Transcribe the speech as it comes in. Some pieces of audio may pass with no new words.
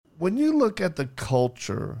when you look at the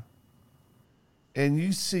culture and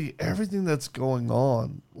you see everything that's going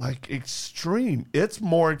on, like extreme, it's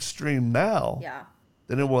more extreme now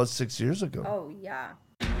than it was 6 years ago. Oh, yeah.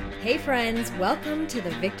 Hey friends, welcome to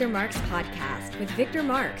the Victor Marks Podcast with Victor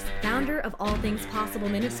Marks, founder of All Things Possible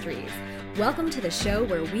Ministries. Welcome to the show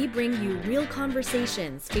where we bring you real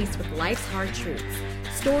conversations faced with life's hard truths,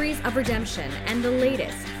 stories of redemption, and the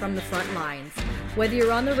latest from the front lines. Whether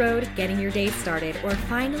you're on the road, getting your day started, or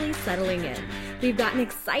finally settling in, we've got an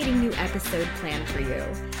exciting new episode planned for you.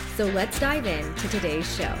 So let's dive in to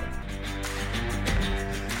today's show.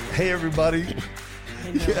 Hey everybody.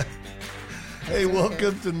 Yeah. Hey,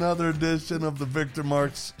 welcome to another edition of the Victor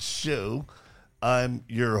Marks Show. I'm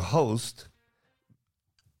your host,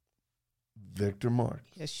 Victor Marks.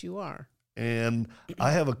 Yes, you are. And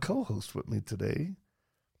I have a co-host with me today.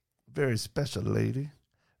 Very special lady.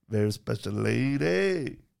 Very special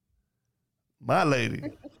lady. My lady.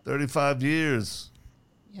 35 years.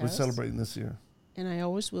 Yes. We're celebrating this year. And I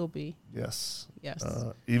always will be. Yes. Yes.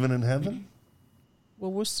 Even in heaven?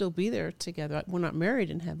 Well, we'll still be there together. We're not married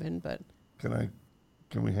in heaven, but... Can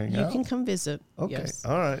we hang out? You can come visit. Okay. Yes.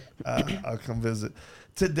 All right. I'll come visit.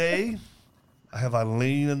 Today, I have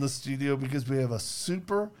Eileen in the studio because we have a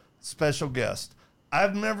super special guest.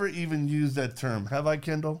 I've never even used that term. Have I,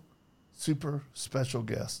 Kendall? Super special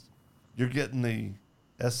guest. You're getting the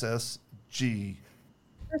SSG.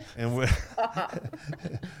 And we're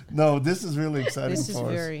no, this is really exciting This is for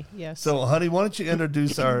us. very, yes. So, honey, why don't you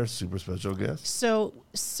introduce our super special guest?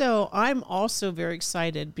 So I'm also very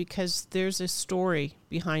excited because there's a story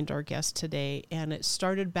behind our guest today, and it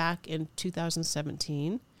started back in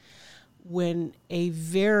 2017 when a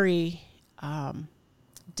very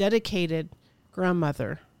dedicated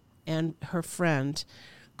grandmother and her friend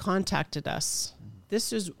contacted us.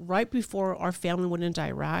 This is right before our family went into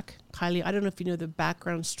Iraq. Kylee, I don't know if you know the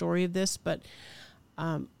background story of this, but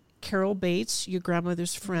Carol Bates, your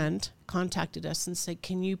grandmother's friend, contacted us and said,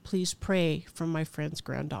 can you please pray for my friend's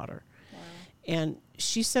granddaughter? Wow. And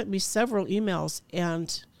she sent me several emails,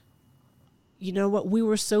 and you know what? We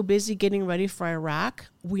were so busy getting ready for Iraq,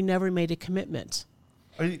 we never made a commitment.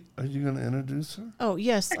 Are you going to introduce her? Oh,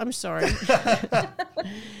 yes. I'm sorry.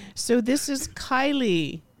 So this is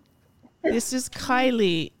Kylee. This is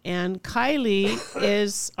Kylee, and Kylee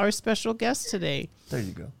is our special guest today. There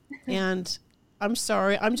you go. And I'm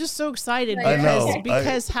sorry, I'm just so excited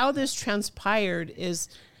because how this transpired is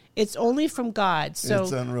it's only from God. So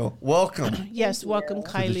it's unreal. Welcome. Yes, welcome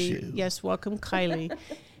Kylee. Yes, welcome Kylee.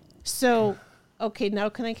 So, okay, now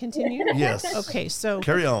can I continue? Yes. Okay, so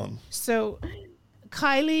carry on. So,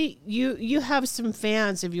 Kylee, you have some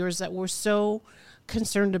fans of yours that were so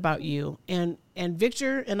concerned about you, and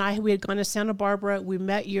Victor and I, we had gone to Santa Barbara. We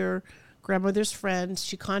met your grandmother's friend.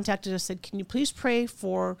 She contacted us, said, can you please pray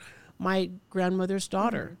for my grandmother's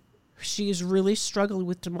daughter? She is really struggling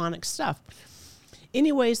with demonic stuff.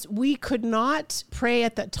 Anyways, we could not pray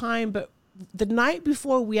at that time, but the night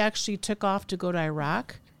before we actually took off to go to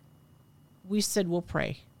Iraq, we said, we'll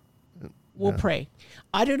pray. We'll pray.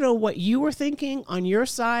 I don't know what you were thinking on your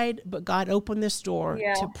side, but God opened this door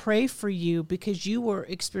to pray for you because you were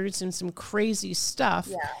experiencing some crazy stuff,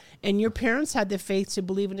 and your parents had the faith to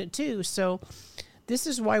believe in it too. So this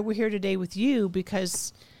is why we're here today with you,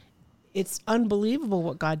 because it's unbelievable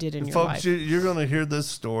what God did in your life. Folks, you're going to hear this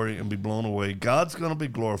story and be blown away. God's going to be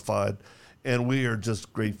glorified, and we are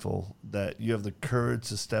just grateful that you have the courage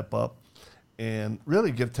to step up and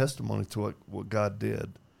really give testimony to what God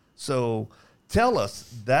did. So tell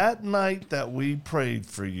us, that night that we prayed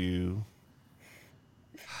for you,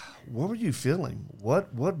 what were you feeling?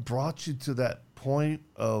 What brought you to that point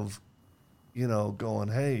of, going,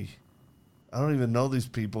 hey, I don't even know these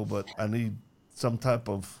people, but I need some type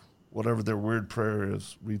of whatever their weird prayer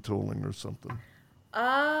is, retooling or something?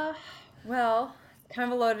 Well,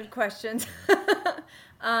 kind of a loaded question.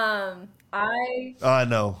 I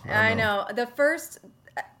know. The first...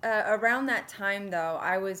 around that time, though,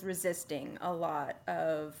 I was resisting a lot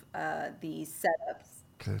of these setups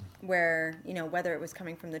where, whether it was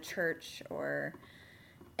coming from the church or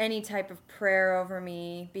any type of prayer over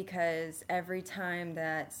me, because every time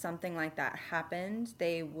that something like that happened,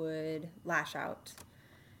 they would lash out.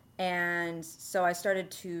 And so I started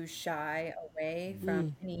to shy away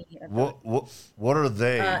from any of what are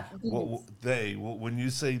they? When you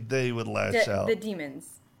say they would lash out? The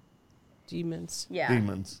demons. Demons. Yeah.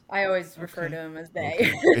 Demons. I always refer to them as they.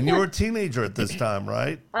 Okay. And you were a teenager at this time,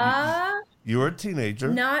 right? You were a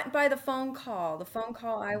teenager. Not by the phone call. The phone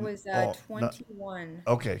call, I was 21.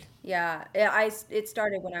 Okay. Yeah. It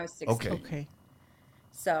started when I was 16. Okay.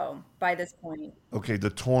 So by this point. Okay, the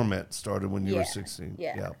torment started when you were 16.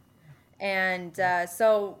 Yeah. And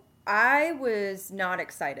so I was not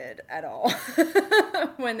excited at all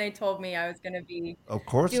when they told me I was going to be Of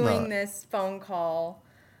course doing not. this phone call.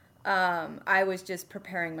 I was just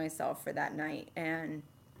preparing myself for that night, and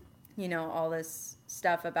all this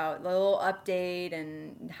stuff about the little update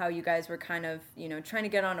and how you guys were kind of, trying to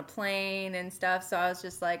get on a plane and stuff. So I was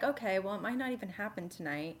just like, okay, well, it might not even happen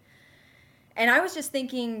tonight. And I was just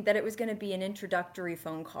thinking that it was going to be an introductory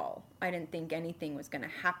phone call. I didn't think anything was going to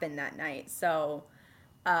happen that night. So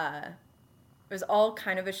it was all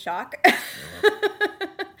kind of a shock.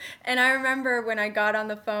 And I remember when I got on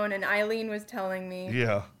the phone and Eileen was telling me,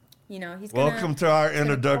 yeah, he's welcome to our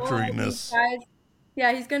introductoriness.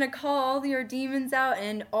 Yeah, he's going to call all your demons out,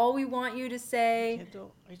 and all we want you to say,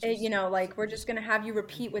 we're just going to have you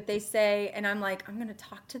repeat what they say. And I'm like, I'm going to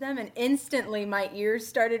talk to them. And instantly my ears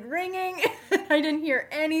started ringing. I didn't hear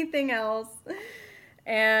anything else.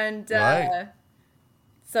 And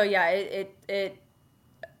so, yeah, it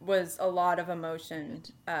was a lot of emotion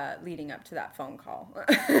leading up to that phone call.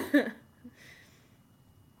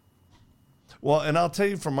 Well, and I'll tell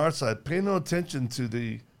you from our side, pay no attention to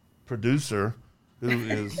the producer who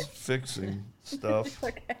is fixing stuff.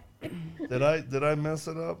 Okay. Did I mess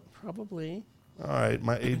it up? Probably. All right,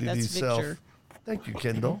 my ADD That's self. Victor. Thank you,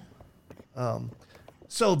 Kendall.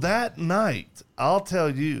 So that night, I'll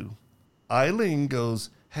tell you, Eileen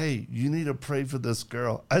goes, hey, you need to pray for this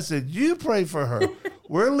girl. I said, you pray for her.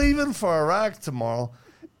 We're leaving for Iraq tomorrow.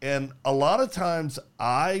 And a lot of times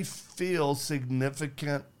I feel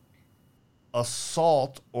significant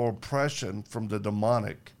assault or oppression from the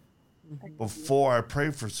demonic before I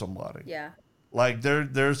pray for somebody. Yeah. Like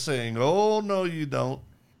they're saying, oh, no, you don't.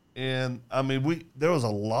 And I mean, there was a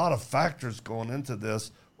lot of factors going into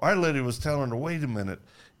this. Our lady was telling her, wait a minute,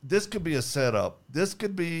 this could be a setup. This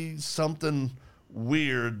could be something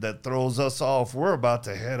weird that throws us off. We're about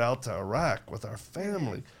to head out to Iraq with our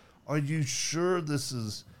family. Are you sure this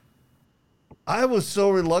is... I was so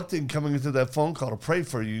reluctant coming into that phone call to pray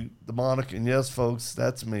for you, demonic. And yes, folks,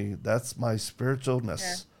 that's me. That's my spiritualness.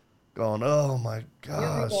 Yeah. Going, oh my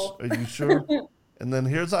gosh, are you sure? And then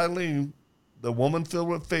here's Eileen, the woman filled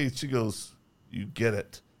with faith. She goes, you get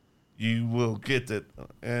it. You will get it.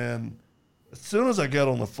 And as soon as I got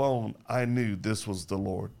on the phone, I knew this was the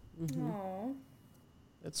Lord. Mm-hmm.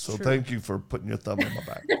 That's so true. Thank you for putting your thumb on my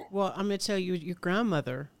back. Well, I'm going to tell you, your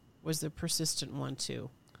grandmother was the persistent one too.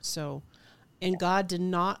 So, and God did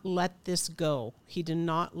not let this go. He did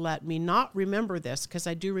not let me not remember this, because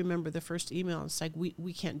I do remember the first email. It's like,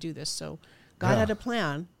 we can't do this. So God had a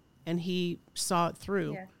plan, and he saw it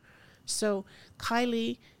through. Yeah. So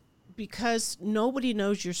Kylee, because nobody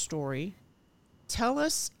knows your story, tell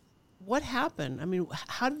us what happened. I mean,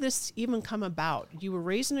 how did this even come about? You were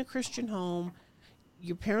raised in a Christian home.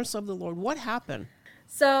 Your parents loved the Lord. What happened?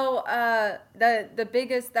 So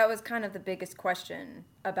that was kind of the biggest question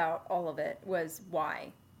about all of it, was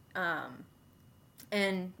why.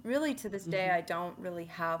 And really to this day, I don't really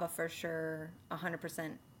have a for sure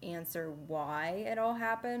 100% answer why it all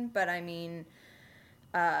happened. But I mean,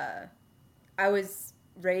 I was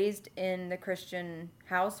raised in the Christian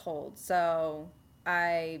household, so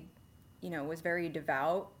I, was very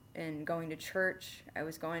devout and going to church. I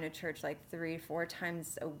was going to church like 3-4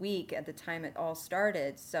 times a week at the time it all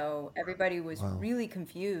started. So everybody was really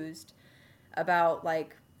confused about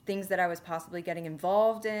like things that I was possibly getting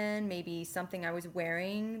involved in, maybe something I was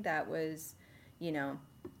wearing that was,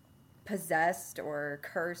 possessed or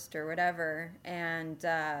cursed or whatever. And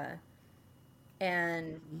a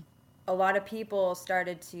lot of people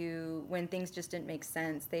started to, when things just didn't make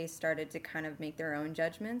sense, they started to kind of make their own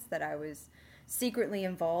judgments that I was secretly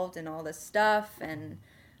involved in all this stuff, and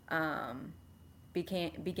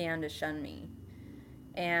began to shun me.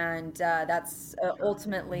 And that's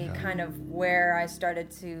ultimately kind of where I started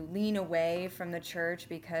to lean away from the church,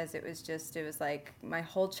 because it was like my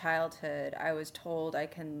whole childhood I was told I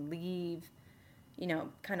can leave,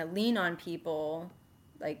 kind of lean on people,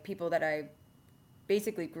 like people that I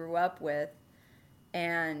basically grew up with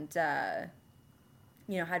and, had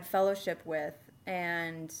fellowship with.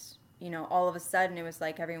 And all of a sudden it was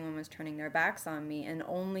like everyone was turning their backs on me, and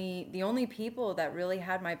the only people that really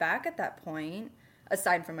had my back at that point,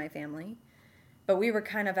 aside from my family, but we were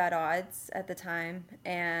kind of at odds at the time.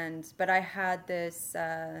 But I had this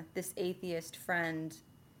atheist friend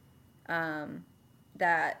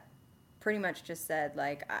that pretty much just said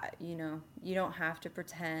like, you don't have to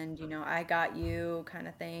pretend, I got you, kind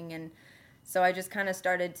of thing. And so I just kind of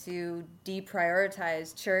started to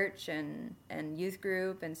deprioritize church and youth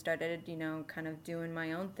group, and started, kind of doing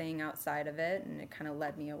my own thing outside of it, and it kind of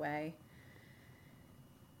led me away.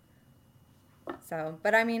 So,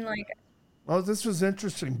 but I mean, like, Well, this was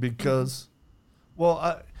interesting because,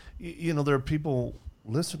 well, there are people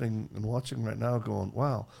listening and watching right now going,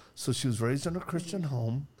 wow, so she was raised in a Christian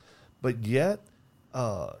home, but yet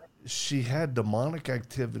she had demonic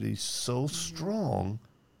activity so strong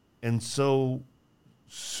and so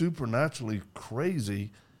supernaturally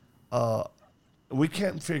crazy, we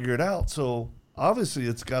can't figure it out. So obviously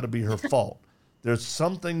it's got to be her fault. There's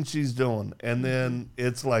something she's doing. And then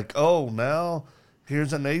it's like, oh, now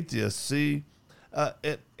here's an atheist. See,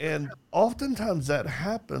 and oftentimes that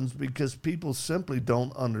happens because people simply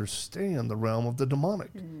don't understand the realm of the demonic.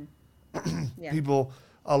 Yeah. People,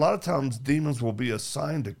 a lot of times demons will be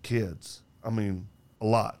assigned to kids. I mean, a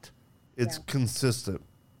lot. It's consistent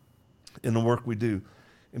in the work we do.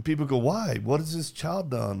 And people go, why? What has this child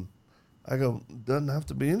done? I go, doesn't have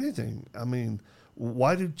to be anything. I mean,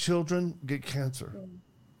 why do children get cancer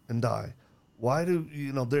and die? Why do,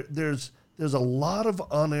 there's a lot of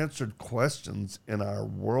unanswered questions in our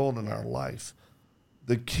world and our life.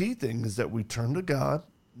 The key thing is that we turn to God,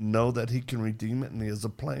 know that he can redeem it and he has a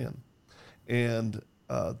plan. And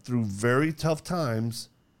through very tough times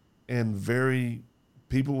and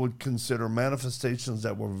people would consider manifestations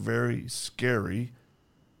that were very scary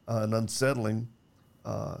and unsettling,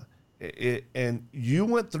 and you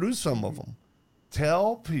went through some of them.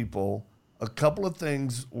 Tell people a couple of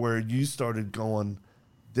things where you started going,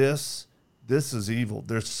 this is evil.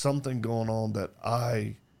 There's something going on that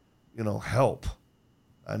help.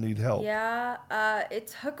 I need help. Yeah,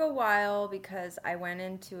 it took a while because I went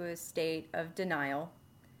into a state of denial.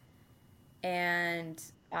 And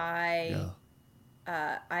I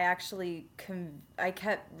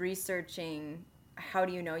kept researching, how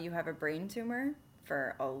do you know you have a brain tumor,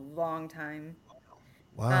 for a long time.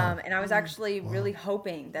 Wow. And I was actually really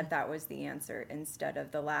hoping that was the answer instead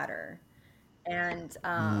of the latter. And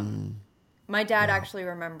my dad actually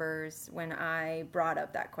remembers when I brought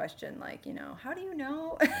up that question, like, how do you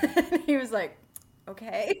know? He was like,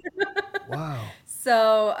 okay. Wow.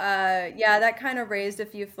 So, that kind of raised a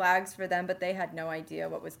few flags for them, but they had no idea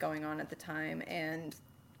what was going on at the time. And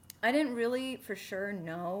I didn't really for sure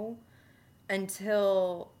know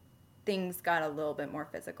until things got a little bit more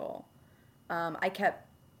physical. I kept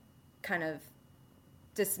kind of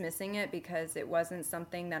dismissing it because it wasn't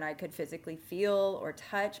something that I could physically feel or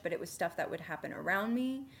touch, but it was stuff that would happen around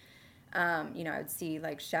me. I would see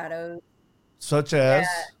like shadows. Such as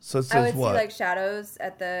I would what? see like shadows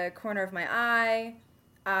at the corner of my eye.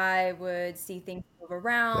 I would see things move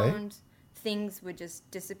around. Okay. Things would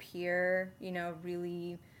just disappear,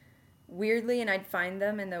 really weirdly, and I'd find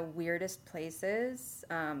them in the weirdest places.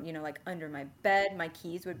 Like under my bed. My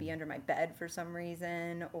keys would be under my bed for some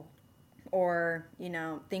reason, or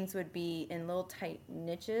things would be in little tight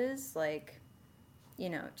niches, like,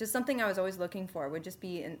 just something I was always looking for would just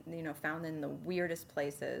be found in the weirdest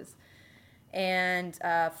places. And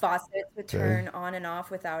faucets would turn on and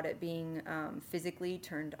off without it being physically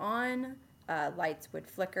turned on. Lights would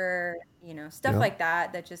flicker, stuff like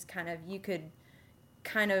that just kind of, you could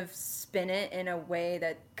kind of spin it in a way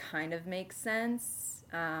that kind of makes sense,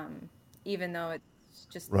 even though it's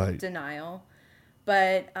just denial.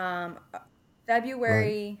 But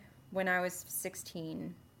February, when I was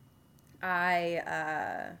 16,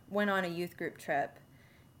 I went on a youth group trip,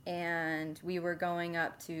 and we were going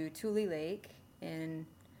up to Tule Lake, and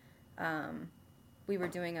we were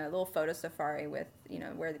doing a little photo safari with,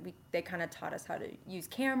 where they kind of taught us how to use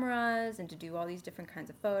cameras and to do all these different kinds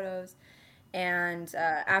of photos. And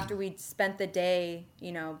after we'd spent the day,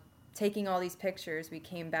 taking all these pictures, we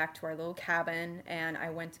came back to our little cabin, and I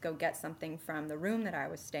went to go get something from the room that I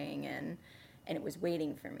was staying in, and it was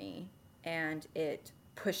waiting for me, and it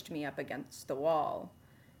pushed me up against the wall,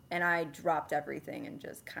 and I dropped everything and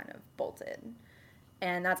just kind of bolted.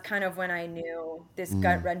 And that's kind of when I knew this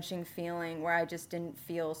gut-wrenching feeling where I just didn't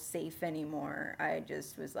feel safe anymore. I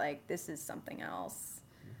just was like, this is something else.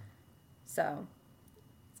 So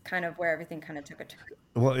it's kind of where everything kind of took a turn.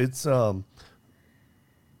 Well, it's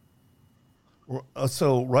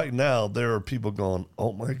so right now there are people going,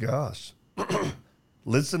 oh my gosh.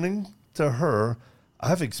 Listening to her,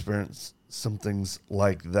 I've experienced some things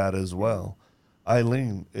like that as well.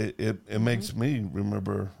 Eileen, it makes me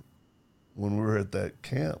remember when we were at that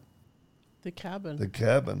camp. The cabin.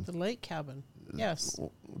 The lake cabin. Yes.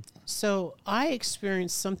 So I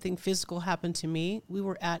experienced something physical happen to me. We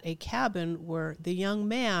were at a cabin where the young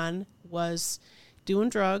man was doing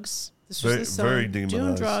drugs. This was the son,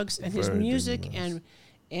 doing drugs, and his music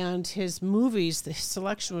and his movies, the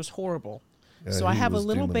selection was horrible. Yeah, so I have a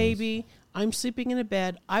little baby. I'm sleeping in a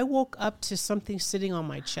bed. I woke up to something sitting on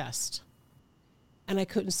my chest, and I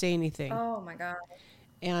couldn't say anything. Oh, my God.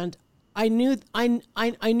 And I knew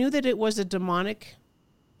that it was a demonic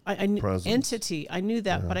entity. I knew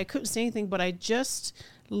that, but I couldn't say anything. But I just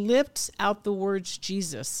lipped out the words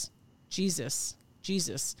Jesus, Jesus,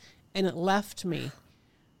 Jesus, and it left me.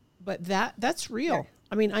 But that's real. Yeah.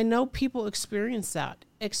 I mean, I know people experience that,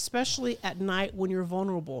 especially at night when you're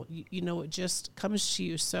vulnerable. You know, it just comes to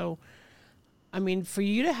you. So, I mean, for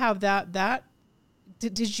you to have that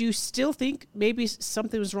did you still think maybe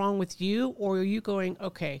something was wrong with you, or are you going,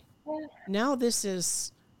 okay, now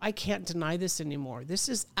I can't deny this anymore. This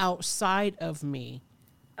is outside of me.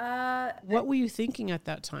 What were you thinking at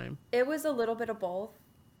that time? It was a little bit of both.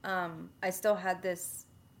 I still had this,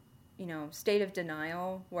 state of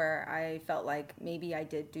denial where I felt like maybe I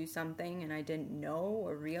did do something and I didn't know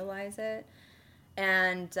or realize it.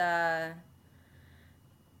 And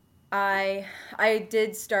I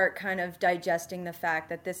did start kind of digesting the fact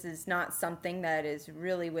that this is not something that is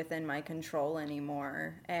really within my control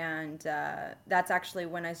anymore. And that's actually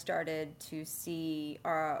when I started to see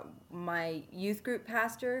my youth group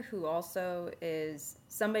pastor, who also is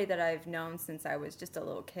somebody that I've known since I was just a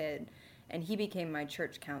little kid. And he became my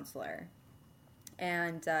church counselor.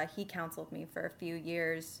 And he counseled me for a few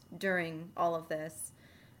years during all of this.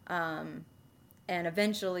 And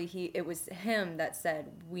eventually it was him that said,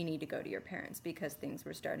 we need to go to your parents, because things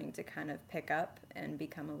were starting to kind of pick up and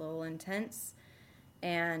become a little intense.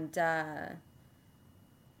 And,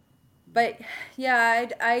 but yeah,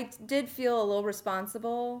 I did feel a little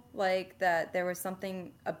responsible, like that there was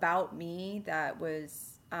something about me that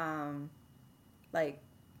was, like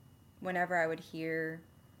whenever I would hear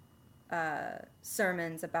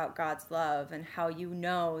sermons about God's love and how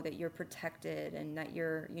that you're protected and that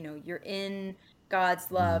you're in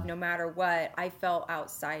God's love no matter what, I felt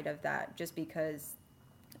outside of that, just because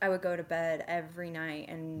I would go to bed every night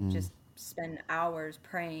and just spend hours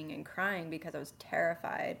praying and crying because I was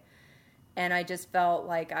terrified. And I just felt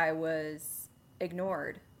like I was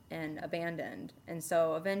ignored and abandoned. And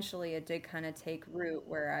so eventually it did kind of take root,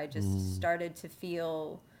 where I just started to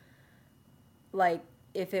feel like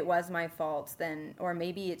if it was my fault, then, or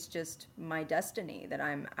maybe it's just my destiny that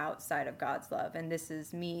I'm outside of God's love, and this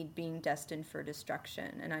is me being destined for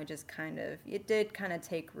destruction. And I just it did kind of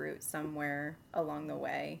take root somewhere along the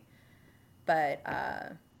way. But,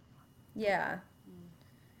 yeah.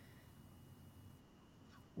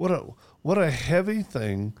 What a heavy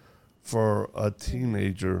thing for a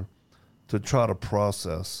teenager to try to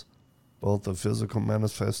process, both the physical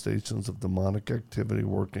manifestations of demonic activity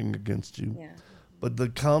working against you, but the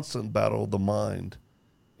constant battle of the mind.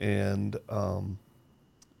 And,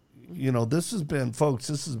 this has been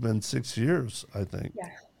 6 years, I think,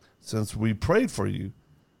 since we prayed for you,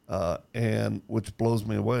 and which blows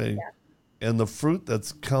me away. Yeah. And the fruit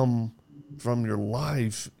that's come from your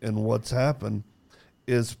life and what's happened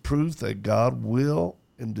is proof that God will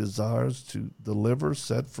and desires to deliver,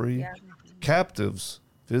 set free captives,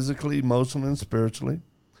 physically, emotionally, and spiritually.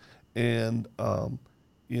 And,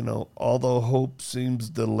 although hope seems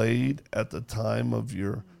delayed at the time of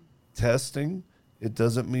your testing, it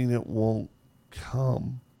doesn't mean it won't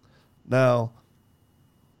come. Now,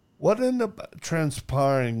 what ended up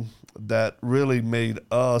transpiring that really made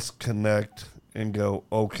us connect and go,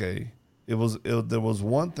 okay, there was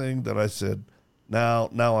one thing that I said, now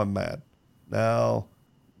I'm mad. Now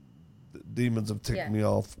the demons have ticked me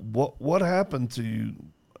off. What happened to you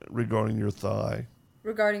regarding your thigh?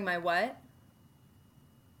 Regarding my what?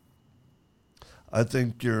 I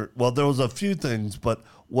think there was a few things, but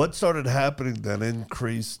what started happening then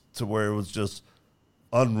increased to where it was just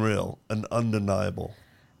unreal and undeniable?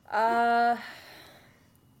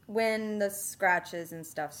 When the scratches and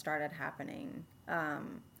stuff started happening,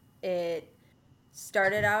 it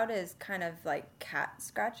started out as kind of like cat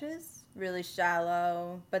scratches, really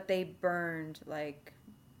shallow, but they burned like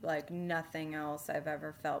nothing else I've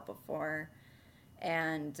ever felt before.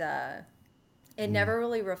 And it never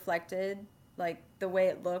really reflected, like the way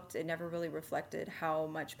it looked, it never really reflected how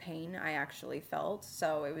much pain I actually felt.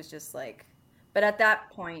 So it was just like, but at that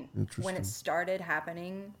point, when it started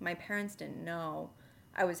happening, my parents didn't know.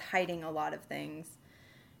 I was hiding a lot of things.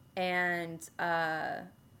 And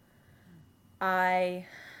I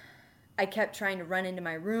kept trying to run into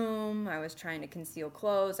my room. I was trying to conceal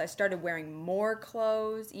clothes. I started wearing more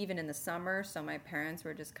clothes, even in the summer. So my parents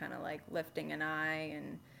were just kind of like lifting an eye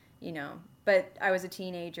and, but I was a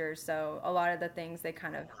teenager. So a lot of the things they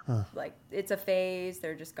kind of like, it's a phase.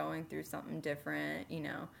 They're just going through something different,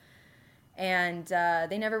 And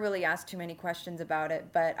they never really asked too many questions about it.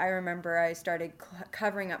 But I remember I started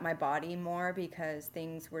covering up my body more because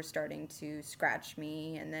things were starting to scratch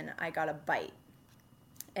me. And then I got a bite.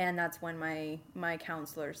 And that's when my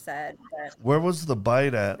counselor said that. Where was the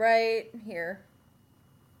bite at? Right here.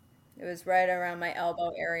 It was right around my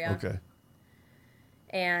elbow area. Okay.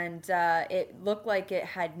 And it looked like it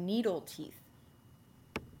had needle teeth.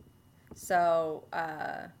 So,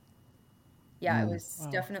 it was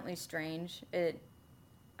definitely strange.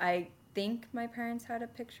 I think my parents had a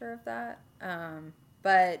picture of that.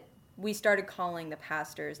 But we started calling the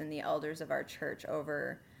pastors and the elders of our church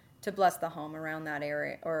over to bless the home around that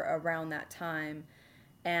area or around that time.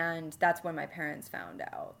 And that's when my parents found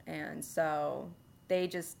out. And so they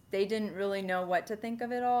didn't really know what to think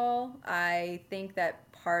of it all. I think that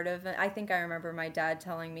I remember my dad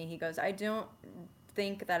telling me, he goes, I don't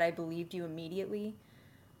think that I believed you immediately,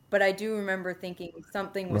 but I do remember thinking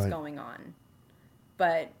something was going on.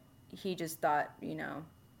 But he just thought,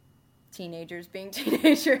 teenagers being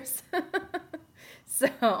teenagers.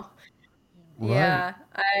 So, yeah,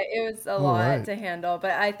 it was a lot to handle.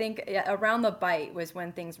 But I think around the bite was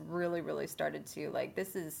when things really, really started to, like,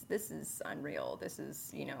 this is unreal. This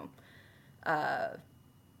is,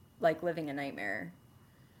 like living a nightmare.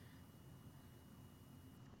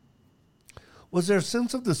 Was there a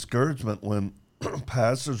sense of discouragement when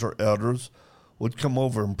pastors or elders would come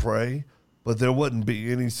over and pray, but there wouldn't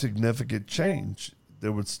be any significant change?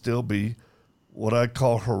 There would still be what I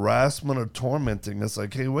call harassment or tormenting. It's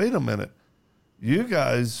like, hey, wait a minute. You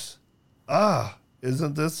guys,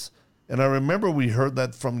 isn't this? And I remember we heard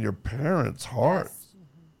that from your parents' heart. Yes.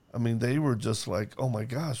 I mean, they were just like, oh my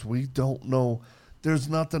gosh, we don't know. There's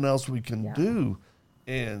nothing else we can do.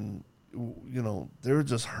 And they're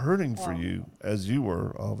just hurting for you, as you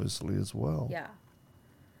were, obviously, as well. Yeah.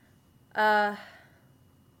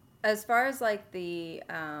 As far as like the,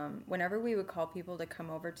 whenever we would call people to come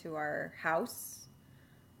over to our house,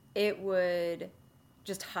 it would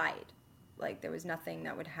just hide. Like there was nothing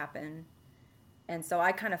that would happen. And so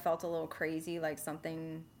I kind of felt a little crazy, like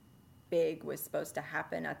something big was supposed to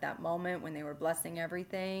happen at that moment when they were blessing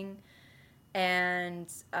everything.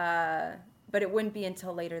 And, but it wouldn't be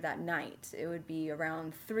until later that night. It would be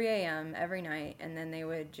around 3 a.m. every night, and then they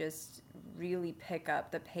would just really pick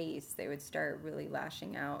up the pace. They would start really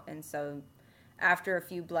lashing out. And so after a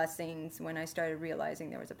few blessings, when I started realizing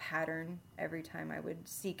there was a pattern every time I would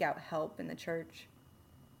seek out help in the church,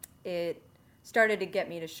 it started to get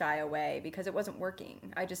me to shy away because it wasn't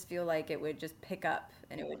working. I just feel like it would just pick up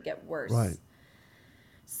and it would get worse. Right.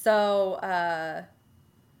 So, as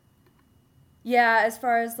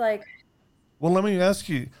far as like... Well, let me ask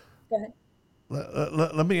you. Go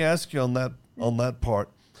ahead. Let me ask you on that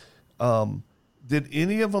part. Did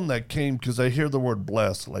any of them that came, because I hear the word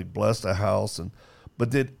bless, like bless a house,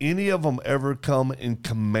 but did any of them ever come and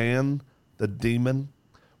command the demon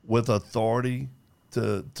with authority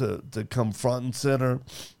to come front and center?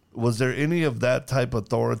 Was there any of that type of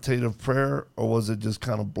authoritative prayer, or was it just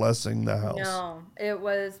kind of blessing the house? No, it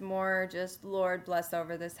was more just, Lord, bless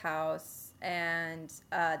over this house. And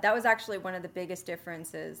that was actually one of the biggest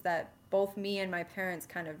differences that both me and my parents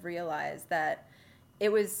kind of realized, that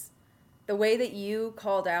it was the way that you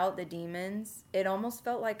called out the demons. It almost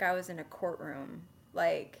felt like I was in a courtroom.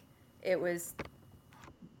 Like it was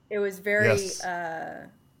very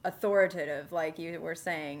authoritative, like you were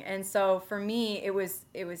saying. And so for me, it was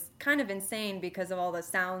kind of insane because of all the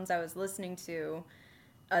sounds I was listening to,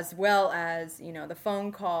 as well as, the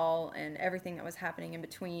phone call and everything that was happening in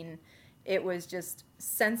between. It was just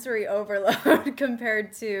sensory overload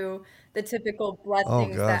compared to the typical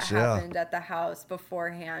blessings that happened at the house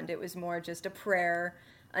beforehand. It was more just a prayer,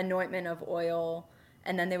 anointment of oil,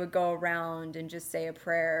 and then they would go around and just say a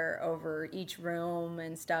prayer over each room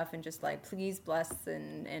and stuff, and just like, please bless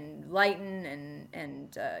and lighten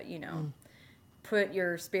and put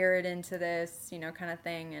your spirit into this, kind of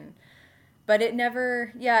thing. But it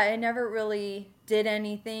never really did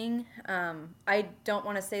anything. I don't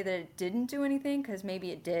want to say that it didn't do anything, because maybe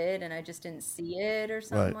it did and I just didn't see it or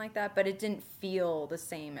something like that. But it didn't feel the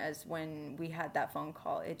same as when we had that phone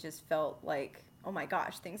call. It just felt like, oh my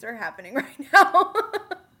gosh, things are happening right now.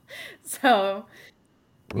 So,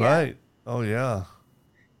 yeah. Right. Oh, yeah.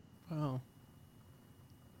 Wow.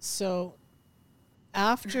 So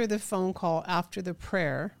after the phone call, after the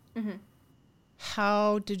prayer,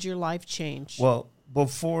 how did your life change? Well,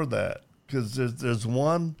 before that, because there's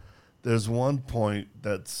one point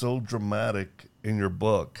that's so dramatic in your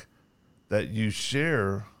book that you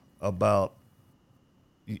share about,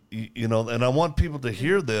 and I want people to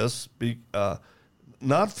hear this,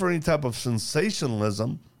 not for any type of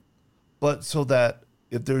sensationalism, but so that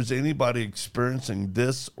if there's anybody experiencing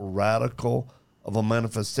this radical of a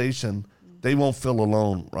manifestation, they won't feel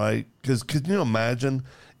alone, right? Because can you imagine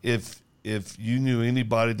if if you knew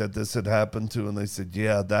anybody that this had happened to, and they said,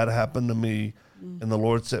 yeah, that happened to me, and the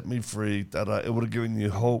Lord set me free, that it would have given you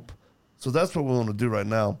hope. So that's what we want to do right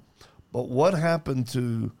now. But what happened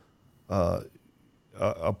to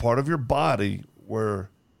a part of your body where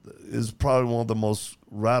is probably one of the most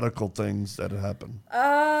radical things that had happened?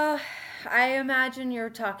 I imagine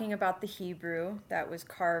you're talking about the Hebrew that was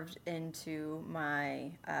carved into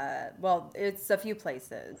my, well, it's a few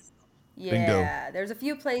places. Yeah, Bingo. There's a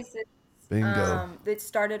few places. Bingo. It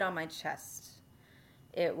started on my chest.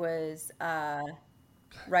 It was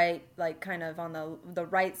right, like kind of on the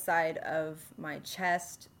right side of my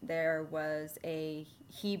chest. There was a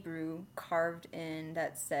Hebrew carved in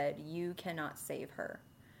that said, "You cannot save her."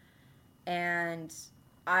 And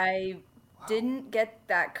I didn't get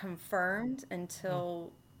that confirmed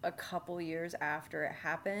until a couple years after it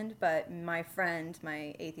happened. But my friend,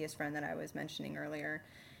 my atheist friend that I was mentioning earlier,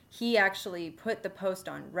 he actually put the post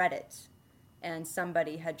on Reddit, and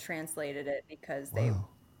somebody had translated it because they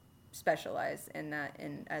specialize in that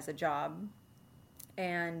as a job.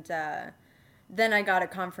 And then I got a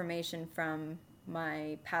confirmation from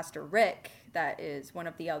my pastor Rick, that is one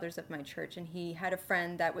of the elders of my church, and he had a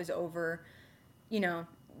friend that was over,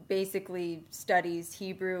 basically studies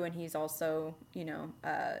Hebrew, and he's also,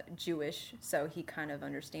 Jewish, so he kind of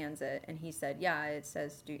understands it. And he said, yeah, it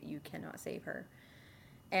says you cannot save her.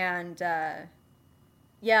 And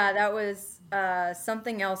yeah, that was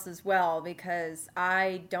something else as well, because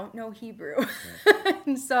I don't know Hebrew.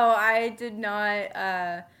 And so I did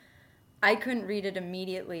not, I couldn't read it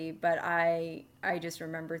immediately, but I just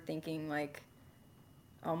remember thinking, like,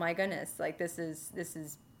 oh my goodness, like this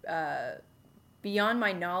is beyond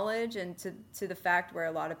my knowledge, and to the fact where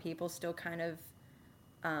a lot of people still kind of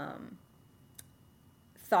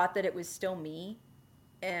thought that it was still me.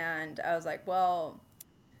 And I was like, well,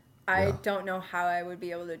 I don't know how I would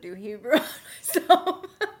be able to do Hebrew myself.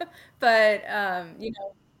 But,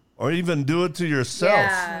 Or even do it to yourself.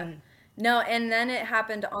 Yeah. Right. No, and then it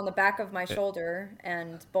happened on the back of my shoulder,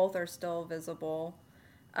 and both are still visible.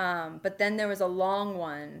 But then there was a long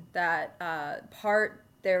one that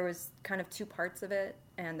there was kind of two parts of it.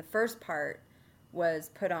 And the first part was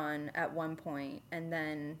put on at one point, and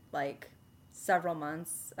then like several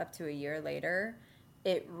months, up to a year later,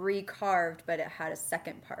 it recarved, but it had a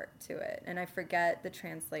second part to it. And I forget the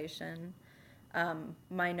translation.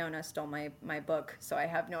 My Nona stole my book, so I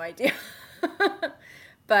have no idea.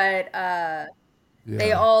 But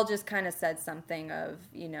they all just kind of said something of,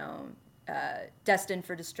 destined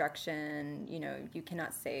for destruction, you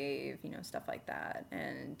cannot save, stuff like that.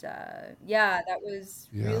 And that was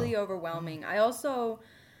really overwhelming. I also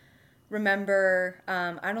remember,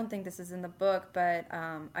 I don't think this is in the book, but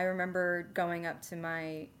I remember going up to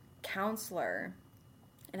my counselor,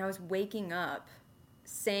 and I was waking up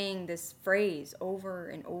saying this phrase over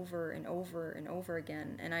and over and over and over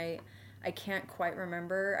again. And I can't quite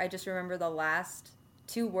remember. I just remember the last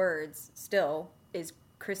two words still is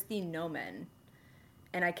Christi Nomen.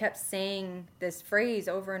 And I kept saying this phrase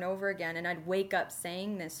over and over again, and I'd wake up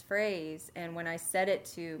saying this phrase. And when I said it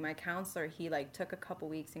to my counselor, he took a couple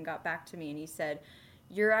weeks and got back to me, and he said,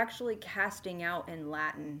 "You're actually casting out in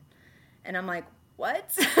Latin." And I'm like,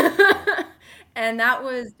 what? And that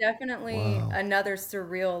was definitely another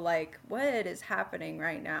surreal, what is happening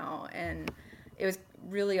right now? And it was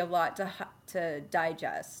really a lot to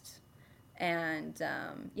digest. And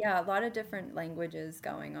a lot of different languages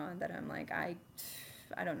going on that I'm like, I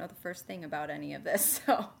don't know the first thing about any of this.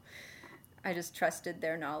 So I just trusted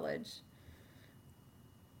their knowledge.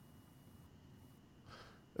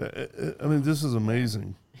 I mean, this is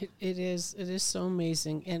amazing. It is so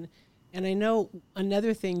amazing. And I know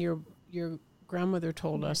another thing your grandmother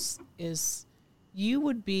told us is you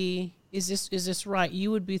would be, is this right?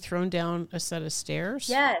 You would be thrown down a set of stairs?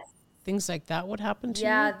 Yes. Things like that would happen to you?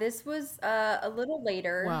 Yeah, this was a little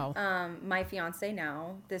later. Wow. My fiance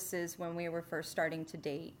now, this is when we were first starting to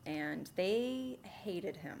date, and they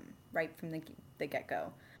hated him right from the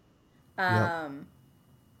get-go.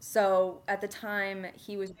 So at the time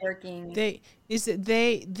he was working. They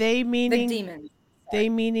meaning the demons. They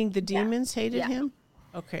meaning the demons hated him?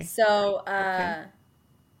 Okay. So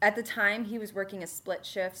at the time he was working a split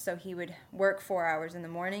shift, so he would work 4 hours in the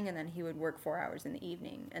morning, and then he would work 4 hours in the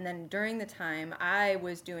evening. And then during the time I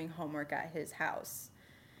was doing homework at his house,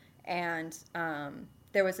 and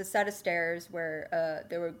there was a set of stairs where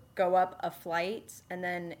they would go up a flight, and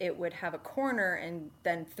then it would have a corner, and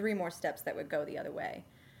then 3 more steps that would go the other way.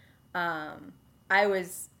 I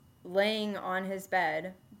was laying on his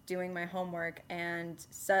bed doing my homework, and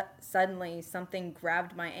suddenly something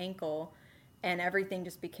grabbed my ankle, and everything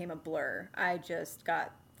just became a blur. I just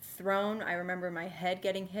got thrown. I remember my head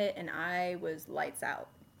getting hit and I was lights out.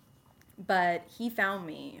 But he found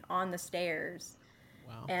me on the stairs.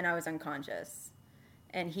 Wow. And I was unconscious.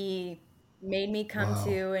 And he made me come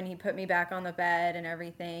to, and he put me back on the bed and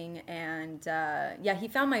everything. And he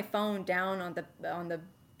found my phone down on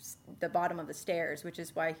the bottom of the stairs, which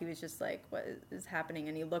is why he was just like, what is happening?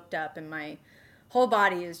 And he looked up, and my whole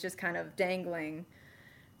body is just kind of dangling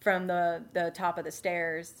from the top of the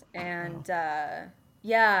stairs. And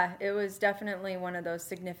it was definitely one of those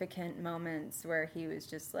significant moments where he was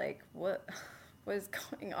just like, what is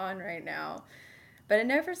going on right now? But it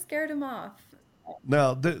never scared him off.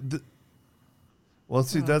 Now,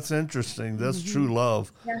 that's interesting. That's true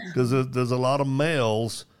love, because there's a lot of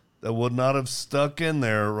males that would not have stuck in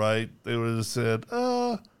there, right? They would have said,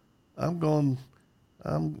 I'm going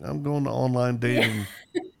to online dating,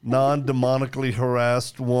 non-demonically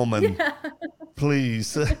harassed woman,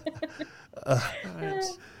 please.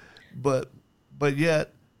 But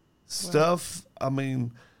yet, stuff. I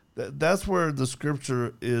mean, that's where the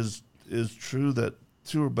scripture is true, that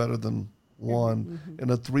two are better than one, and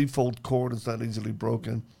a threefold cord is not easily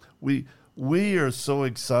broken. We are so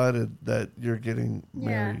excited that you're getting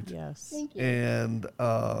married. Yes. Thank you. And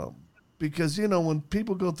because, when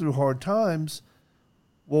people go through hard times,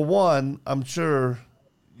 well, one, I'm sure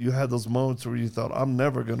you had those moments where you thought, I'm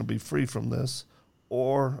never going to be free from this,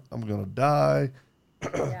 or I'm going to die.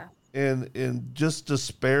 Yeah. And just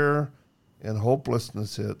despair and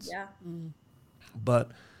hopelessness hits. Yeah. But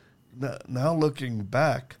now looking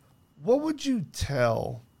back, what would you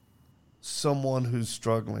tell someone who's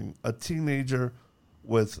struggling, a teenager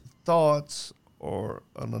with thoughts, or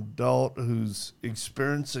an adult who's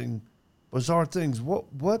experiencing bizarre things?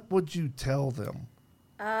 What would you tell them?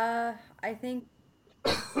 I think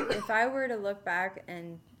if I were to look back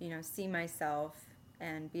and, see myself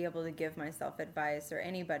and be able to give myself advice, or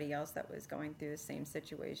anybody else that was going through the same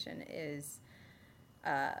situation, is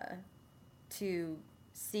to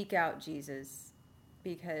seek out Jesus,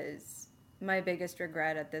 because my biggest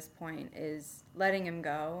regret at this point is letting him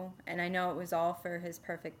go. And I know it was all for his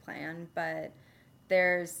perfect plan, but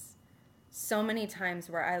there's so many times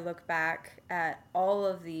where I look back at all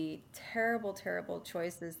of the terrible, terrible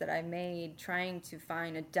choices that I made, trying to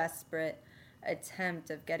find a desperate attempt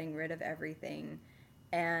of getting rid of everything.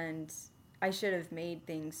 And I should have made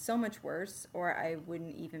things so much worse, or I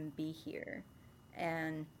wouldn't even be here.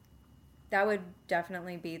 And that would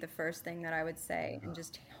definitely be the first thing that I would say, and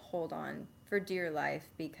just hold on for dear life,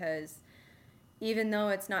 because even though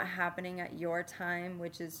it's not happening at your time,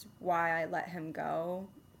 which is why I let him go,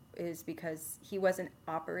 is because he wasn't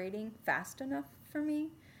operating fast enough for me.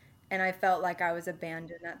 And I felt like I was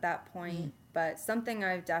abandoned at that point. But something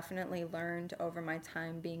I've definitely learned over my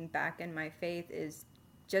time being back in my faith is,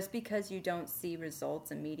 just because you don't see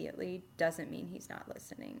results immediately doesn't mean he's not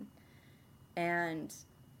listening. And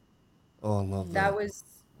I love that. That was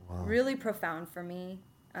really profound for me,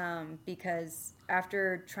 because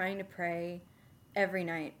after trying to pray every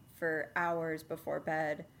night for hours before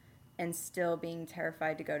bed and still being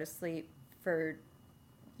terrified to go to sleep for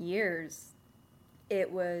years,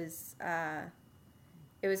 it was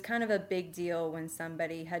kind of a big deal when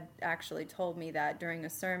somebody had actually told me that during a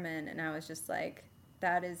sermon, and I was just like,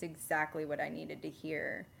 that is exactly what I needed to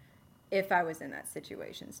hear if I was in that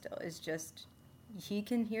situation still. Is just, he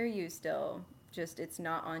can hear you still, just it's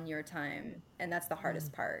not on your time, and that's the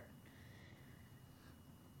hardest part.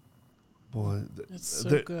 Boy, that's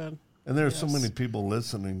so good. And there are so many people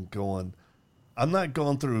listening going, I'm not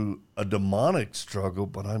going through a demonic struggle,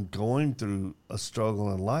 but I'm going through a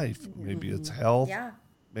struggle in life. Maybe it's health. Yeah.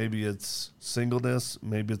 Maybe it's singleness.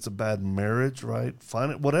 Maybe it's a bad marriage, right?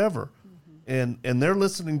 Find it, whatever. And they're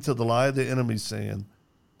listening to the lie of the enemy saying,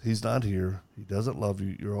 he's not here. He doesn't love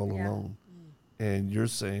you. You're all alone. And you're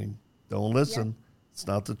saying, don't listen. Yeah. It's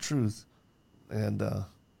not the truth. And,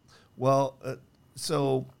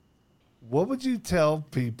 so what would you tell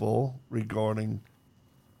people regarding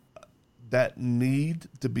that need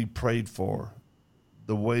to be prayed for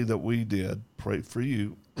the way that we did, pray for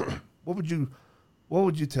you? What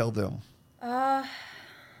would you tell them?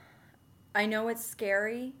 I know it's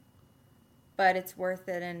scary, but it's worth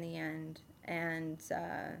it in the end. And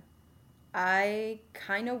I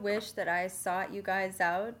kind of wish that I sought you guys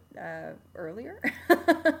out earlier.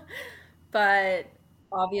 But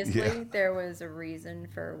obviously there was a reason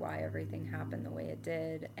for why everything happened the way it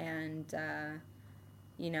did. And,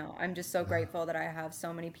 I'm just so grateful that I have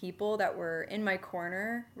so many people that were in my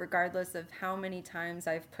corner, regardless of how many times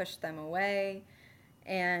I've pushed them away.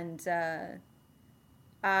 And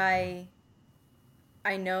I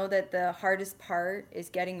I know that the hardest part is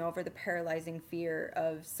getting over the paralyzing fear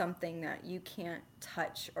of something that you can't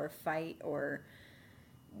touch or fight or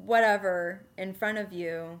whatever in front of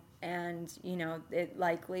you. And, you know, it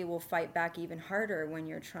likely will fight back even harder when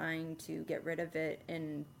you're trying to get rid of it.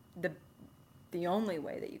 And the only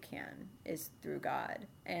way that you can is through God.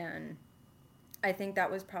 And I think that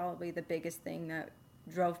was probably the biggest thing that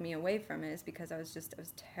drove me away from it, is because I was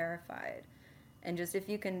terrified. And just, if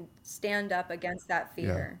you can stand up against that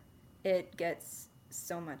fear, it gets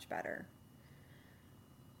so much better.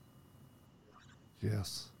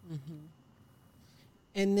 Yes. Mm-hmm.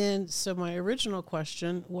 And then, so my original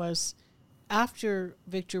question was, after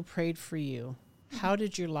Victor prayed for you, how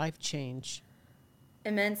did your life change?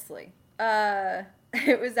 Immensely.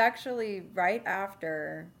 It was actually right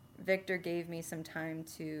after Victor gave me some time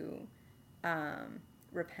to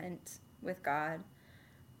repent with God.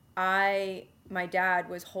 My dad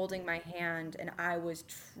was holding my hand, and I was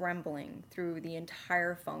trembling through the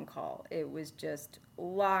entire phone call. It was just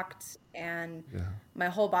locked, and my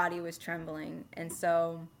whole body was trembling. And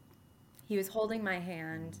so he was holding my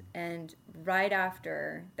hand, and right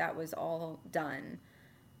after that was all done,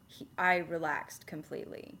 I relaxed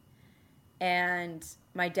completely. And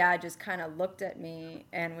my dad just kind of looked at me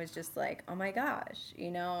and was just like, oh my gosh,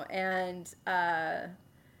 you know? And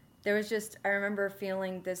there was just, I remember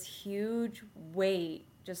feeling this huge weight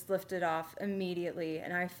just lifted off immediately,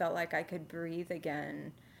 and I felt like I could breathe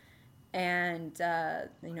again. And,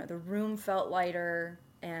 you know, the room felt lighter,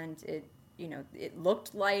 and it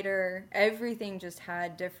looked lighter. Everything just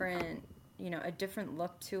had a different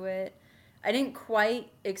look to it. I didn't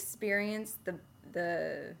quite experience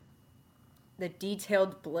the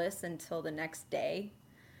detailed bliss until the next day,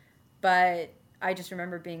 but I just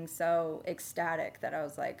remember being so ecstatic that I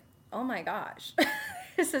was like, oh my gosh,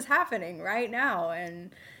 this is happening right now.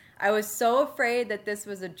 And I was so afraid that this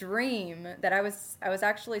was a dream that I was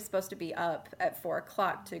actually supposed to be up at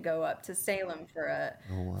 4:00 to go up to Salem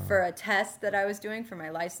for a test that I was doing for my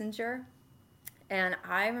licensure. And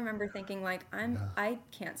I remember thinking, like, I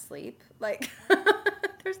can't sleep. Like,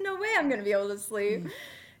 there's no way I'm going to be able to sleep.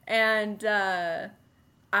 And I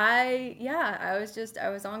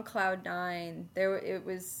was on cloud nine. It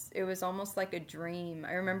was almost like a dream.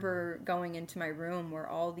 I remember going into my room where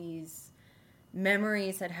all these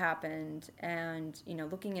memories had happened, and, you know,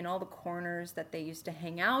 looking in all the corners that they used to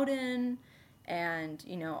hang out in, and,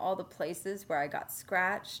 you know, all the places where I got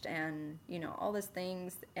scratched, and, you know, all these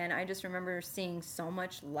things. And I just remember seeing so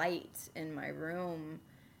much light in my room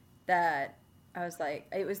that I was like,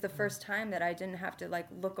 it was the first time that I didn't have to, like,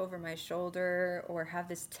 look over my shoulder or have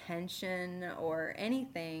this tension or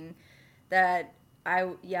anything. That I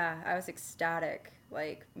was ecstatic.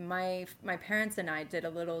 Like, my parents and I did a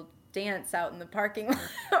little dance out in the parking lot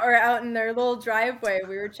or out in their little driveway.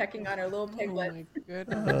 We were checking on our little piglets. Oh my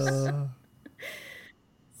goodness.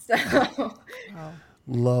 So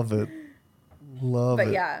Love it.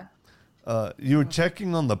 But yeah. You were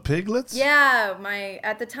checking on the piglets? Yeah,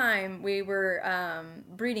 at the time we were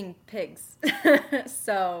breeding pigs,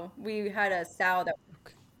 so we had a sow that.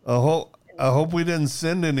 I hope we didn't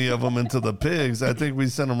send any of them into the pigs. I think we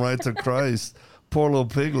sent them right to Christ. Poor little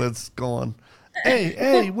piglets going,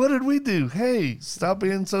 hey, what did we do? Hey, stop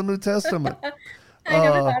being so New Testament. I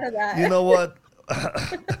never thought of that. You know what?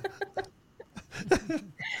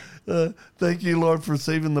 Thank you, Lord, for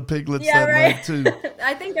saving the piglets night too.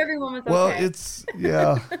 I think everyone was okay. Well, it's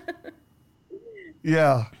yeah.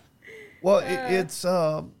 Well, it's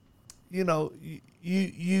you know,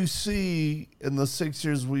 you see in the 6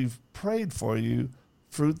 years we've prayed for you,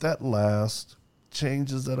 fruit that lasts,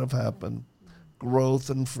 changes that have happened, growth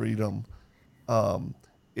and freedom.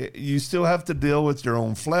 You still have to deal with your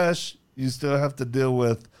own flesh. You still have to deal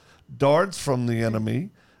with darts from the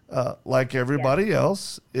enemy. Like everybody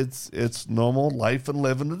else, it's normal life and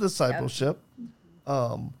living the discipleship.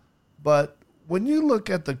 But when you look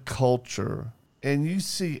at the culture and you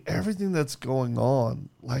see everything that's going on,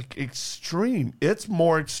 like extreme, it's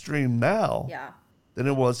more extreme now than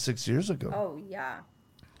it was 6 years ago. Oh, yeah.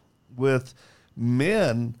 With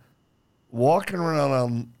men walking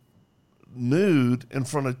around nude in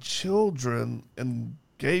front of children in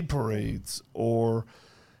gay parades, or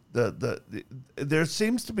there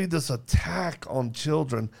seems to be this attack on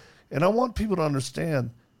children. And I want people to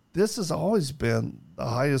understand this has always been the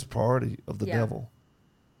highest priority of the devil.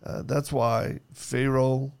 That's why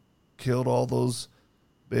Pharaoh killed all those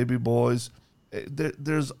baby boys.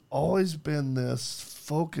 There's always been this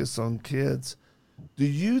focus on kids. Do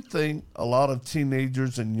you think a lot of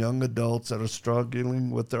teenagers and young adults that are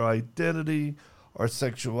struggling with their identity or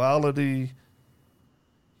sexuality,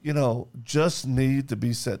 just need to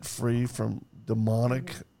be set free from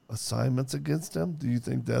demonic assignments against them? Do you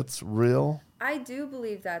think that's real? I do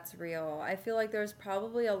believe that's real. I feel like there's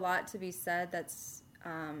probably a lot to be said that's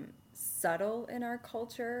subtle in our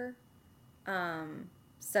culture,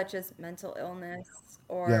 such as mental illness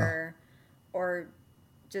or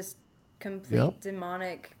just complete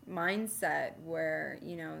demonic mindset where,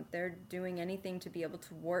 they're doing anything to be able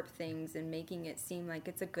to warp things and making it seem like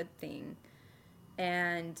it's a good thing.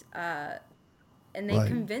 And they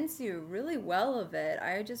convince you really well of it.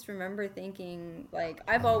 I just remember thinking, like,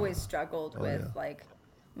 I've always struggled with like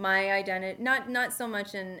my identity, not so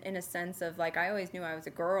much in a sense of like I always knew I was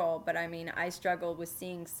a girl, but I mean I struggled with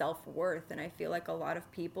seeing self-worth, and I feel like a lot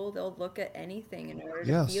of people, they'll look at anything in order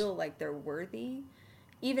to feel like they're worthy,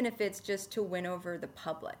 even if it's just to win over the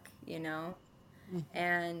public,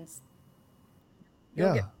 and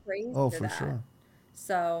you'll get praised for that. Sure.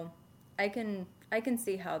 So I can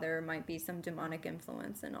see how there might be some demonic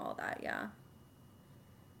influence and all that. Yeah.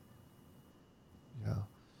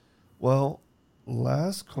 Well,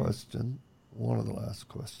 last question. One of the last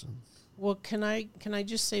questions. Well, can I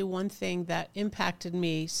just say one thing that impacted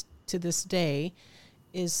me to this day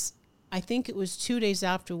is I think it was 2 days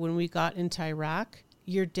after when we got into Iraq,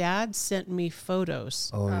 your dad sent me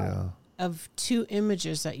photos of 2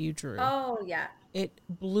 images that you drew. Oh, yeah. It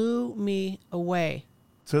blew me away.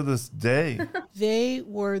 To this day. They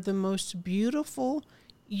were the most beautiful.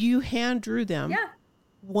 You hand drew them. Yeah.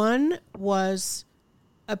 One was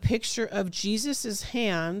a picture of Jesus's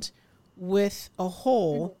hand with a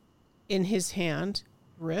hole in his hand,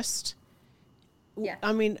 wrist. Yeah.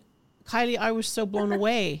 I mean, Kylie, I was so blown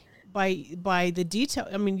away by the detail.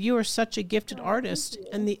 I mean, you are such a gifted artist.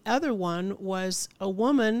 And the other one was a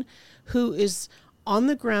woman who is on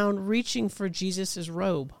the ground reaching for Jesus's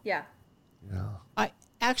robe. Yeah.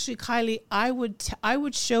 Actually, Kylie, I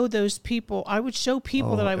would show those people. I would show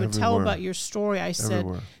people that I would tell about your story. I said,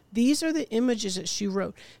 these are the images that she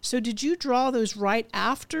wrote. So did you draw those right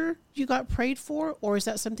after you got prayed for, or is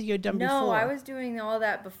that something you had done before? No, I was doing all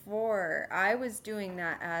that before. I was doing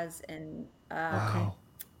that as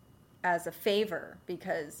as a favor,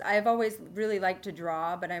 because I've always really liked to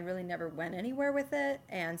draw, but I really never went anywhere with it.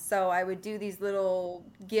 And so I would do these little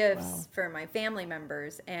gifts for my family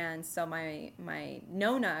members. And so my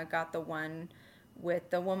Nona got the one with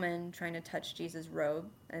the woman trying to touch Jesus' robe,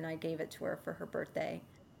 and I gave it to her for her birthday.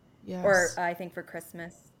 Yes. Or I think for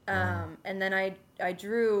Christmas. And then I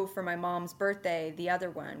drew for my mom's birthday the other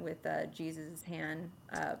one with Jesus' hand,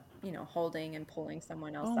 holding and pulling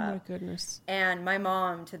someone else up. Oh, my goodness. And my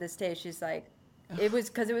mom, to this day, she's like, it was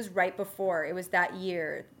because it was right before. It was that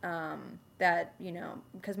year that,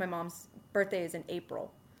 because my mom's birthday is in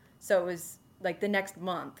April. So it was like the next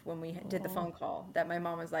month when we did the phone call that my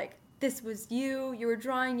mom was like, this was you. You were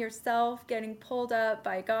drawing yourself, getting pulled up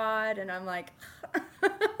by God. And I'm like...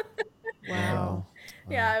 Wow.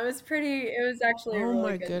 Yeah, it was actually oh really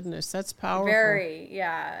my good. Goodness, that's powerful. Very,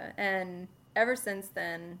 yeah. And ever since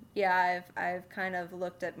then, yeah, I've kind of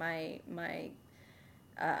looked at my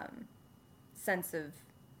sense of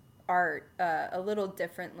art a little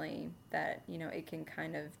differently, that, it can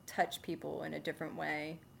kind of touch people in a different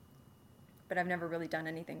way. But I've never really done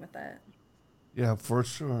anything with it. Yeah, for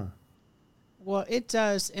sure. Well, it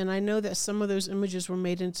does, and I know that some of those images were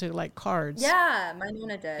made into like cards. Yeah, my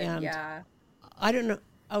Nona did. And yeah. I don't know.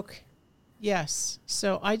 Okay. Yes.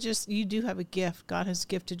 So you do have a gift. God has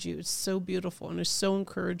gifted you. It's so beautiful and it's so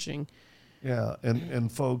encouraging. Yeah,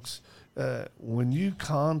 and folks, when you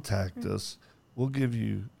contact us, we'll give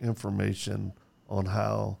you information on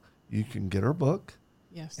how you can get our book.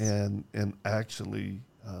 Yes. And actually,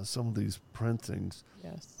 some of these printings.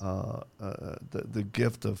 Yes. The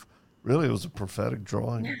gift of. Really, it was a prophetic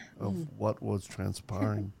drawing of what was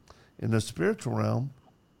transpiring in the spiritual realm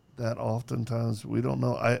that oftentimes we don't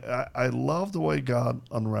know. I love the way God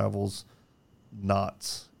unravels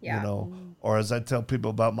knots, or as I tell people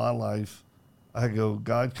about my life, I go,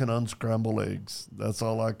 God can unscramble eggs. That's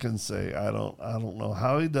all I can say. I don't know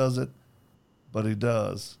how he does it, but he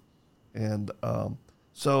does. And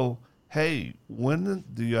so, hey, when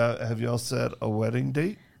have y'all set a wedding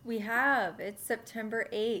date? We have. It's September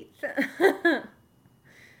 8th.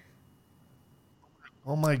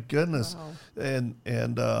 Oh my goodness. Wow.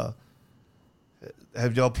 And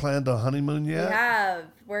have y'all planned a honeymoon yet? We have.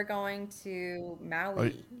 We're going to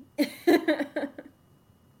Maui.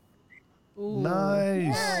 Ooh.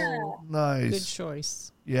 Nice. Yeah. Nice. Good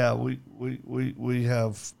choice. Yeah, we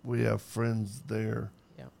have friends there.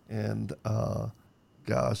 Yeah. And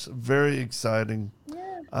gosh, very exciting.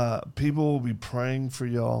 Yeah. People will be praying for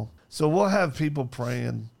y'all. So we'll have people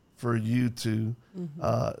praying for you to,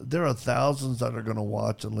 there are thousands that are going to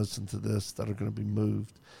watch and listen to this that are going to be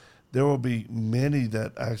moved. There will be many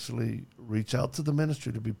that actually reach out to the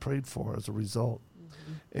ministry to be prayed for as a result.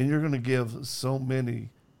 And you're going to give so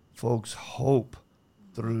many folks hope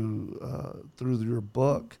through your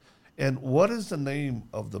book. And what is the name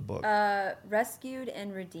of the book? Rescued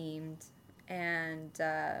and Redeemed. And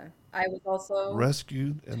I was also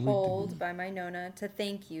Rescued and told Redeemed by my Nona to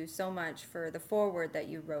thank you so much for the foreword that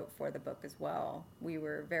you wrote for the book as well. We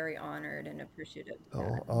were very honored and appreciative of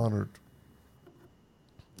that. Honored.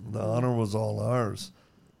 The honor was all ours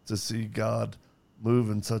to see God move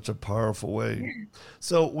in such a powerful way.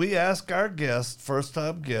 So we ask our guests,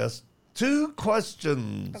 first-time guests, 2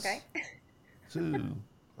 questions. Okay. 2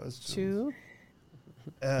 questions. 2.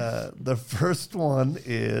 The first one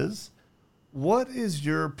is, what is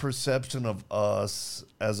your perception of us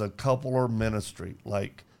as a couple or ministry?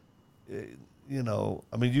 Like, you know,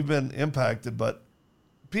 I mean, you've been impacted, but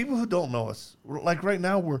people who don't know us, like right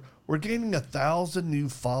now, we're gaining 1,000 new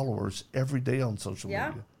followers every day on social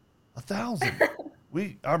media. 1,000.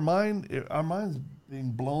 Our mind's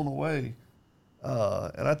being blown away.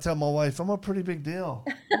 And I tell my wife, I'm a pretty big deal,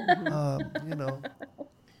 you know.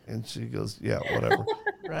 And she goes, yeah, whatever.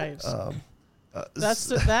 Right.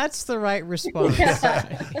 That's the right response.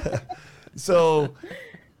 So,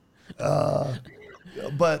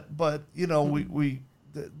 but you know, we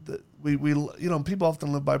you know, people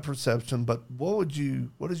often live by perception. But what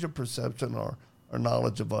is your perception or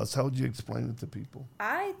knowledge of us? How would you explain it to people?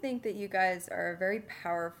 I think that you guys are a very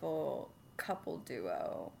powerful couple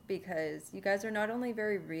duo because you guys are not only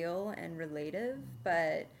very real and relative,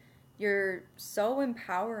 but you're so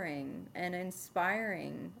empowering and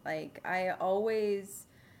inspiring. Like, I always,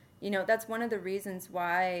 you know, that's one of the reasons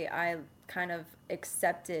why I kind of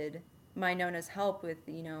accepted my Nona's help with,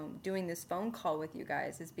 you know, doing this phone call with you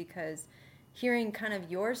guys, is because hearing kind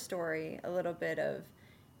of your story, a little bit of,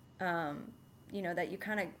 you know, that you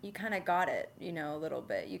kind of got it, you know, a little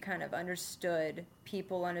bit. You kind of understood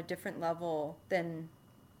people on a different level than,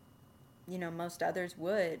 you know, most others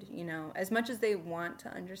would, you know, as much as they want to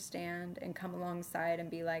understand and come alongside and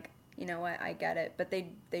be like, you know what, I get it, but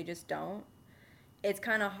they just don't. It's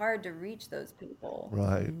kind of hard to reach those people.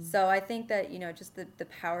 Right. So I think that, you know, just the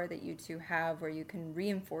power that you two have where you can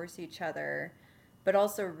reinforce each other, but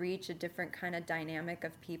also reach a different kind of dynamic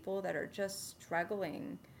of people that are just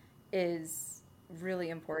struggling is really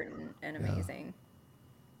important and amazing.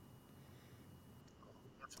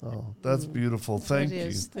 Oh, that's beautiful. Thank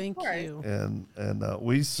you. Thank you. And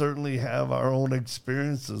we certainly have our own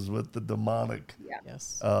experiences with the demonic. Yeah.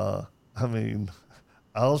 Yes. I mean,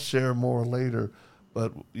 I'll share more later,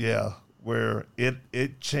 but yeah, where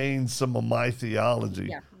it changed some of my theology.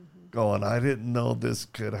 Yeah. Going, I didn't know this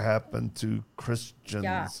could happen to Christians.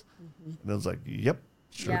 Yeah. And it was like, yep,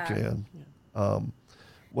 sure Yeah. can.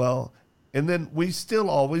 Well, and then we still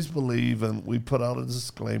always believe, and we put out a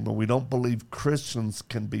disclaimer, we don't believe Christians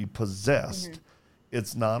can be possessed.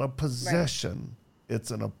 It's not a possession. Right.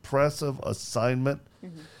 It's an oppressive assignment.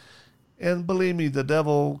 And believe me, the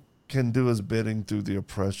devil can do his bidding through the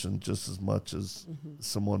oppression just as much as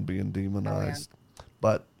someone being demonized.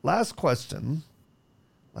 But last question.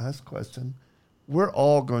 We're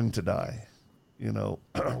all going to die. You know,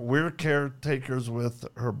 we're caretakers with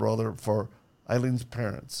her brother for Eileen's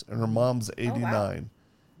parents, and her mom's 89.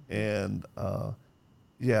 And,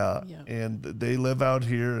 and they live out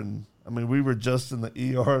here. And, I mean, we were just in the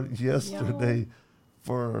ER yesterday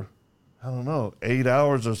for, I don't know, 8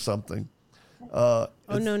 hours or something.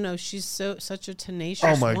 No, she's such a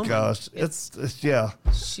tenacious woman. Oh, my gosh. It's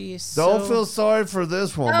She is Don't feel sorry for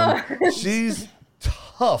this woman. She's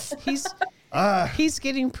tough. He's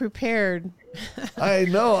getting prepared. I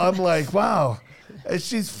know. I'm like, wow. And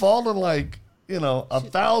she's fallen like, you know,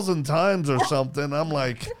 1,000 times or something. I'm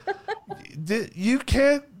like, you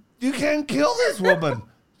can't kill this woman.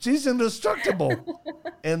 She's indestructible.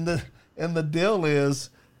 And the deal is,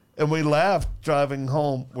 and we laughed driving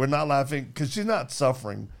home. We're not laughing because she's not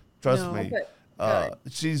suffering. Trust me.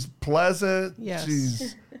 She's pleasant. Yes.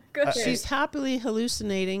 She's Good. She's happily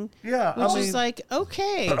hallucinating. Yeah, which is like,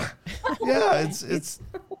 okay. Yeah, it's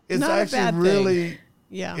not a actually bad really. thing.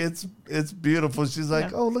 Yeah, it's beautiful. She's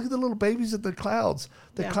like, oh, look at the little babies in the clouds.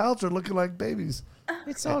 The clouds are looking like babies.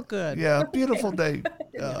 It's all good. Yeah, beautiful day.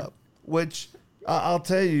 Which I'll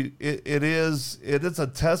tell you, it is a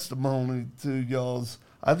testimony to y'all's.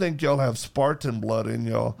 I think y'all have Spartan blood in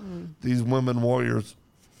y'all, these women warriors.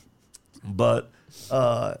 But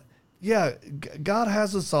God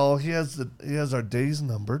has us all. He has our days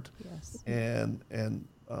numbered. Yes. And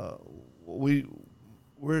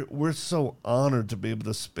we're so honored to be able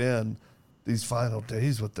to spend these final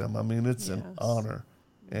days with them. I mean, it's an honor.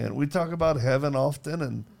 And we talk about heaven often,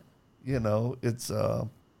 and, it's,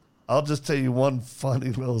 I'll just tell you one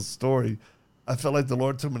funny little story. I felt like the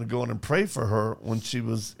Lord told me to go in and pray for her when she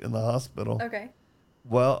was in the hospital. Okay.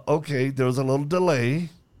 Well, there was a little delay.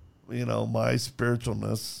 My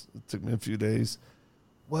spiritualness, it took me a few days.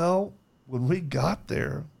 Well, when we got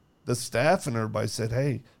there, the staff and everybody said,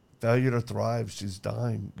 hey, failure to thrive, she's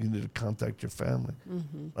dying. You need to contact your family.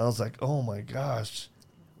 Mm-hmm. I was like, oh, my gosh.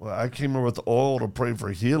 Well, I came here with oil to pray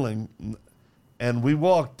for healing, and we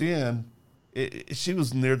walked in. She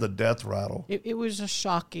was near the death rattle. It was a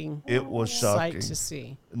shocking sight to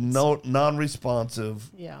see.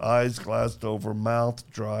 Non-responsive, eyes glassed over, mouth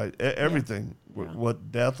dry, everything.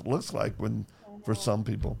 What death looks like for some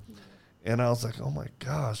people. And I was like, oh my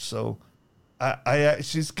gosh. So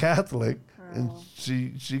she's Catholic, and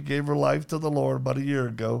she gave her life to the Lord about a year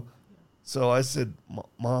ago. So I said,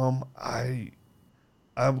 Mom,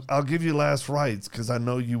 I'll give you last rites because I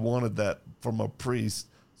know you wanted that from a priest.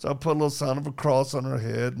 So I put a little sign of a cross on her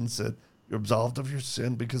head and said, you're absolved of your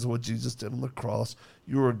sin because of what Jesus did on the cross.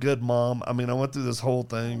 You were a good mom. I mean, I went through this whole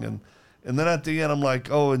thing. And then at the end, I'm like,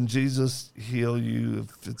 oh, and Jesus heal you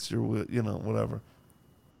if it's your will, whatever.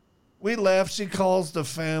 We left. She calls the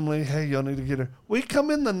family. Hey, y'all need to get her. We come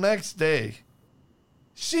in the next day.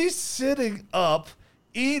 She's sitting up,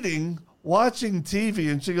 eating, watching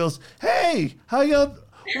TV. And she goes, hey,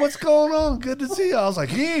 what's going on? Good to see you. I was like,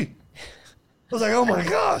 hey. I was like, oh my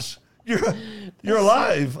gosh, you're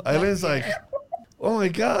alive. I mean, it's like, oh my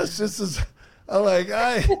gosh, and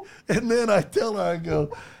then I tell her, I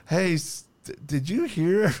go, hey, did you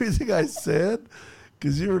hear everything I said?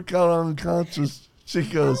 Because you were kind of unconscious. She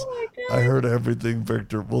goes, I heard everything,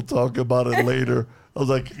 Victor. We'll talk about it later. I was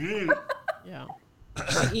like, yeah.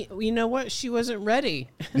 You know what? She wasn't ready.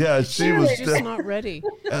 Yeah, she was just not ready.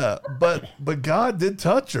 But God did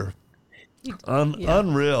touch her.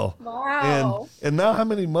 Unreal. Wow. And now how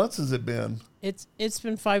many months has it been? It's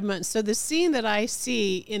been 5 months. So the scene that I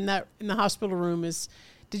see in the hospital room is,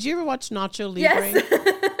 did you ever watch Nacho Libre? Yes.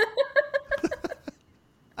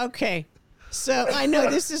 Okay. So I know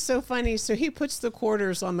this is so funny. So he puts the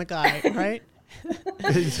quarters on the guy, right?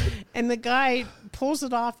 And the guy pulls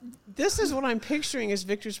it off. This is what I'm picturing as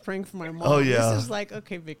Victor's praying for my mom. Oh, yeah. This is like,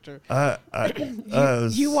 okay, Victor.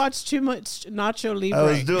 You watch too much Nacho Libre. I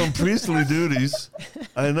was doing priestly duties.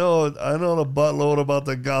 I know the buttload about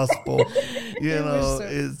the gospel.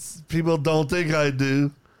 It's people don't think I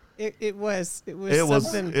do. It was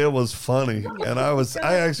something. It was funny, and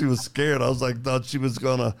I actually was scared. I was like, thought she was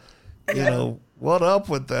gonna, what up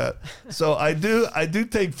with that? So I do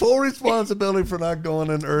take full responsibility for not going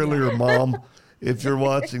in earlier, Mom. If you're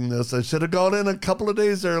watching this, I should have gone in a couple of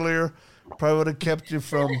days earlier. Probably would have kept you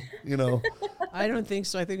from, I don't think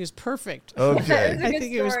so. I think it's perfect. Okay. I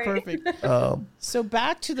think it was perfect. So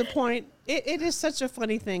back to the point. It is such a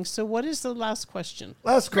funny thing. So what is the last question?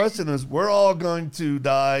 Last question is, we're all going to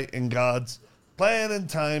die in God's plan and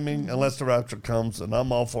timing unless the rapture comes, and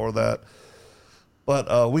I'm all for that.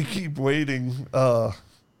 But we keep waiting,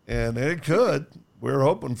 and it could. We're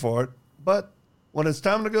hoping for it. But when it's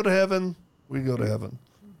time to go to heaven, we go to heaven.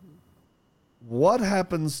 Mm-hmm. What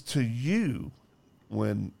happens to you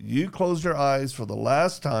when you close your eyes for the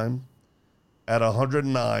last time at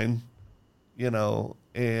 109,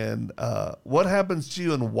 and what happens to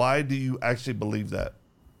you, and why do you actually believe that?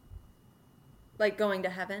 Like going to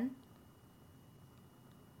heaven?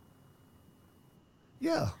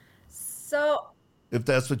 Yeah. So... if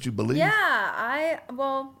that's what you believe. Yeah, I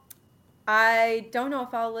don't know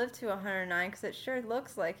if I'll live to 109 because it sure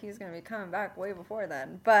looks like he's going to be coming back way before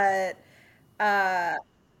then. But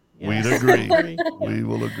we'd agree. We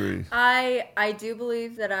will agree. I do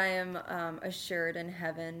believe that I am assured in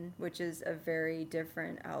heaven, which is a very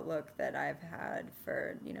different outlook that I've had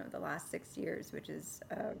for the last 6 years, which is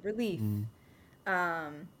relief.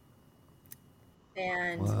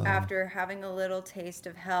 And after having a little taste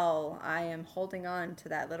of hell, I am holding on to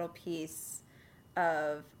that little piece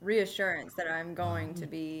of reassurance that I'm going to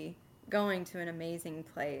be going to an amazing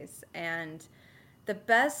place. And the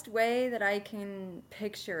best way that I can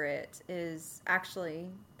picture it is actually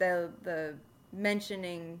the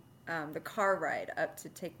mentioning the car ride up to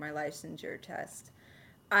take my licensure test.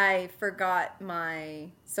 I forgot my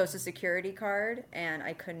Social Security card, and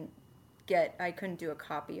I couldn't do a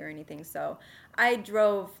copy or anything, so I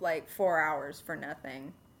drove like 4 hours for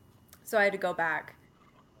nothing. So I had to go back.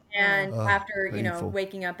 And after,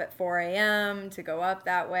 waking up at 4 a.m. to go up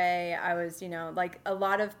that way, I was, like a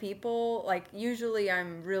lot of people, like usually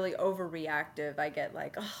I'm really overreactive. I get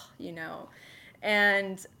like,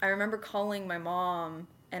 And I remember calling my mom,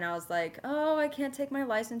 and I was like, oh, I can't take my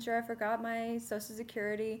licensure. I forgot my Social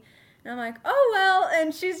Security. And I'm like, oh, well.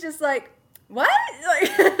 And she's just like, what?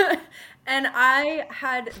 Like, and I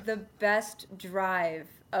had the best drive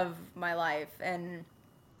of my life. And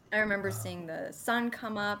I remember seeing the sun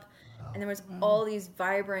come up, and there was all these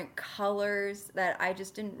vibrant colors that I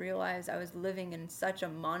just didn't realize I was living in such a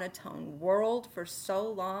monotone world for so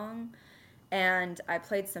long. And I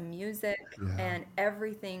played some music, and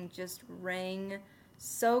everything just rang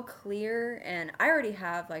so clear. And I already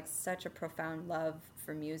have like such a profound love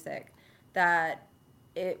for music that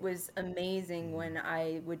it was amazing when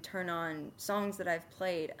I would turn on songs that I've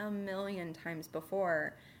played a million times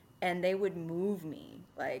before, and they would move me.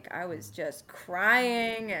 Like I was just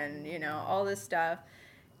crying and, you know, all this stuff.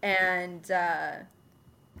 And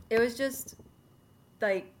it was just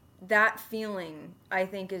like that feeling, I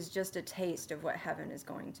think, is just a taste of what heaven is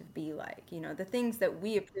going to be like. You know, the things that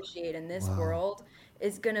we appreciate in this world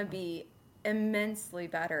is going to be immensely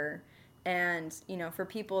better. And, you know, for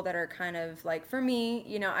people that are kind of like, for me,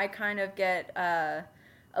 you know, I kind of get a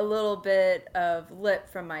little bit of lip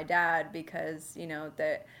from my dad because, you know,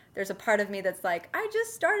 there's a part of me that's like, I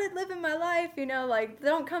just started living my life, you know, like,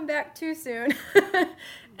 don't come back too soon.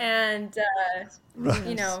 And,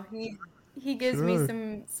 you know, he gives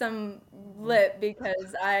me some lip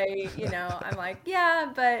because I'm like,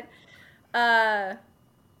 yeah, but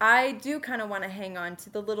I do kind of want to hang on to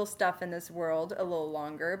the little stuff in this world a little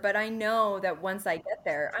longer, but I know that once I get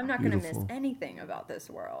there, I'm not going to miss anything about this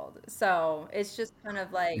world. So it's just kind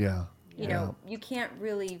of like, you know, you can't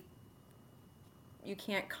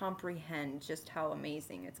comprehend just how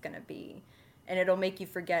amazing it's going to be. And it'll make you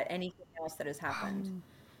forget anything else that has happened.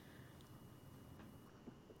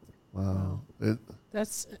 Wow.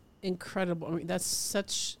 That's incredible. I mean, that's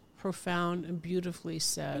such profound and beautifully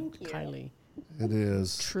said, Kylee. It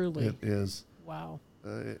is. Truly. It is. Wow.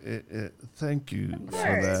 Thank you for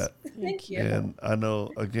that. Thank you. And I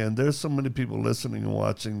know, again, there's so many people listening and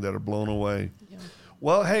watching that are blown away. Yeah.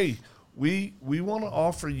 Well, hey, we want to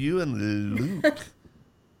offer you and Luke,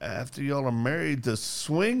 after y'all are married, to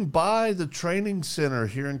swing by the training center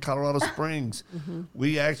here in Colorado Springs.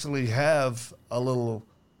 We actually have a little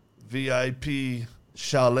VIP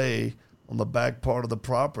chalet on the back part of the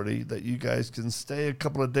property that you guys can stay a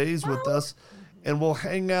couple of days with us, and we'll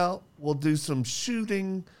hang out. We'll do some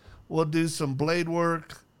shooting. We'll do some blade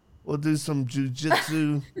work. We'll do some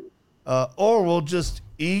jujitsu, or we'll just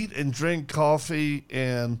eat and drink coffee,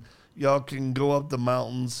 and y'all can go up the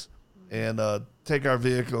mountains and take our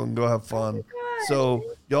vehicle and go have fun. So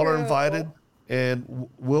y'all are invited, and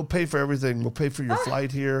we'll pay for everything. We'll pay for your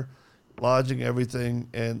flight here, lodging, everything,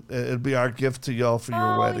 and it'll be our gift to y'all for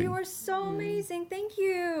your wedding. You are so amazing. Thank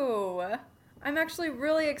you. I'm actually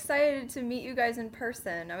really excited to meet you guys in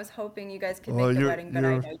person. I was hoping you guys could make the wedding, but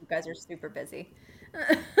I know you guys are super busy.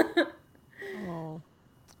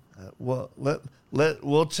 Well,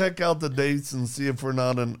 we'll check out the dates and see if we're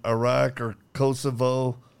not in Iraq or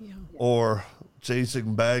Kosovo or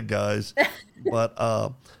chasing bad guys.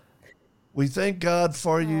 But we thank God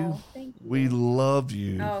for you. Thank you. We love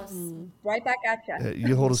you. Right back at you.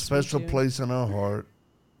 You hold a special place in our heart.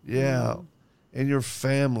 Yeah. And your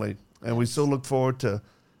family. And we so look forward to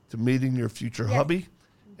meeting your future hubby.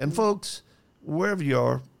 And folks, wherever you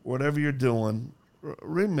are, whatever you're doing,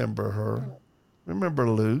 remember her. Remember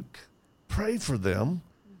Luke. Pray for them.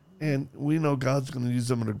 And we know God's going to use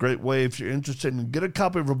them in a great way. If you're interested in get a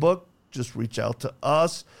copy of her book, just reach out to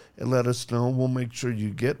us and let us know. We'll make sure you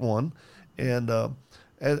get one. And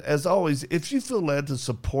as always, if you feel led to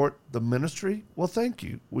support the ministry, well, thank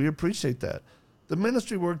you. We appreciate that. The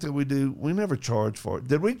ministry work that we do, we never charge for it.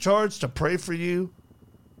 Did we charge to pray for you?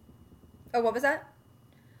 Oh, what was that?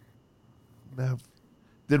 No.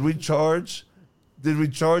 Did we charge? Did we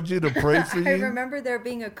charge you to pray for you? I remember there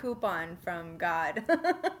being a coupon from God.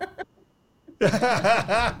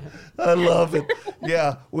 I love it.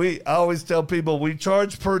 Yeah, I always tell people we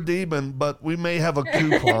charge per demon, but we may have a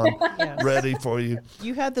coupon ready for you.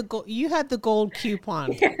 You had the gold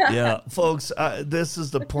coupon. Yeah, folks, this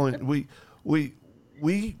is the point. We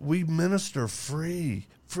minister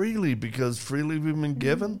freely because freely we've been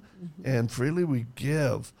given, and freely we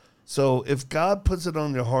give. So if God puts it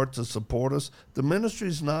on your heart to support us, the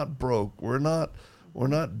ministry's not broke. We're not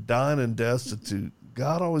dying and destitute.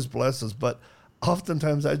 God always blesses, but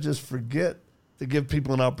oftentimes I just forget to give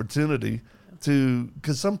people an opportunity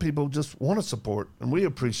because some people just want to support, and we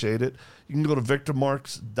appreciate it. You can go to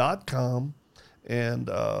victormarks.com and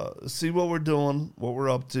see what we're doing, what we're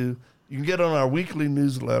up to. You can get on our weekly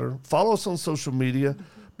newsletter. Follow us on social media,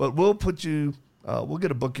 but we'll put you we'll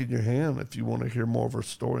get a book in your hand if you want to hear more of her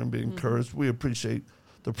story and be encouraged. We appreciate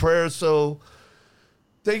the prayers. So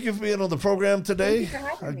thank you for being on the program today.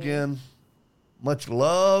 Again, much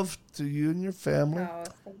love to you and your family.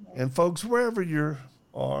 And folks, wherever you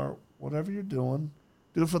are, whatever you're doing,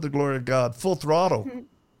 do it for the glory of God. Full throttle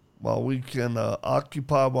while we can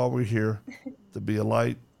occupy while we're here to be a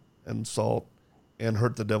light and salt and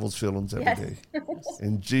hurt the devil's feelings every day.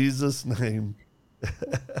 In Jesus' name,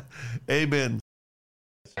 amen.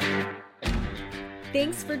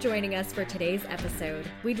 Thanks for joining us for today's episode.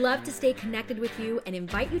 We'd love to stay connected with you and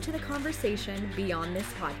invite you to the conversation beyond this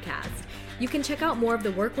podcast. You can check out more of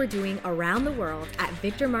the work we're doing around the world at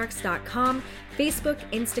victormarks.com, Facebook,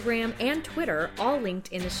 Instagram, and Twitter, all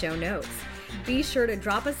linked in the show notes. Be sure to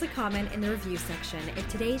drop us a comment in the review section if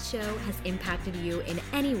today's show has impacted you in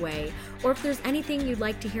any way, or if there's anything you'd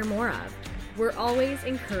like to hear more of. We're always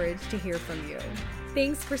encouraged to hear from you.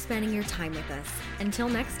 Thanks for spending your time with us. Until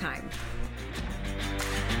next time.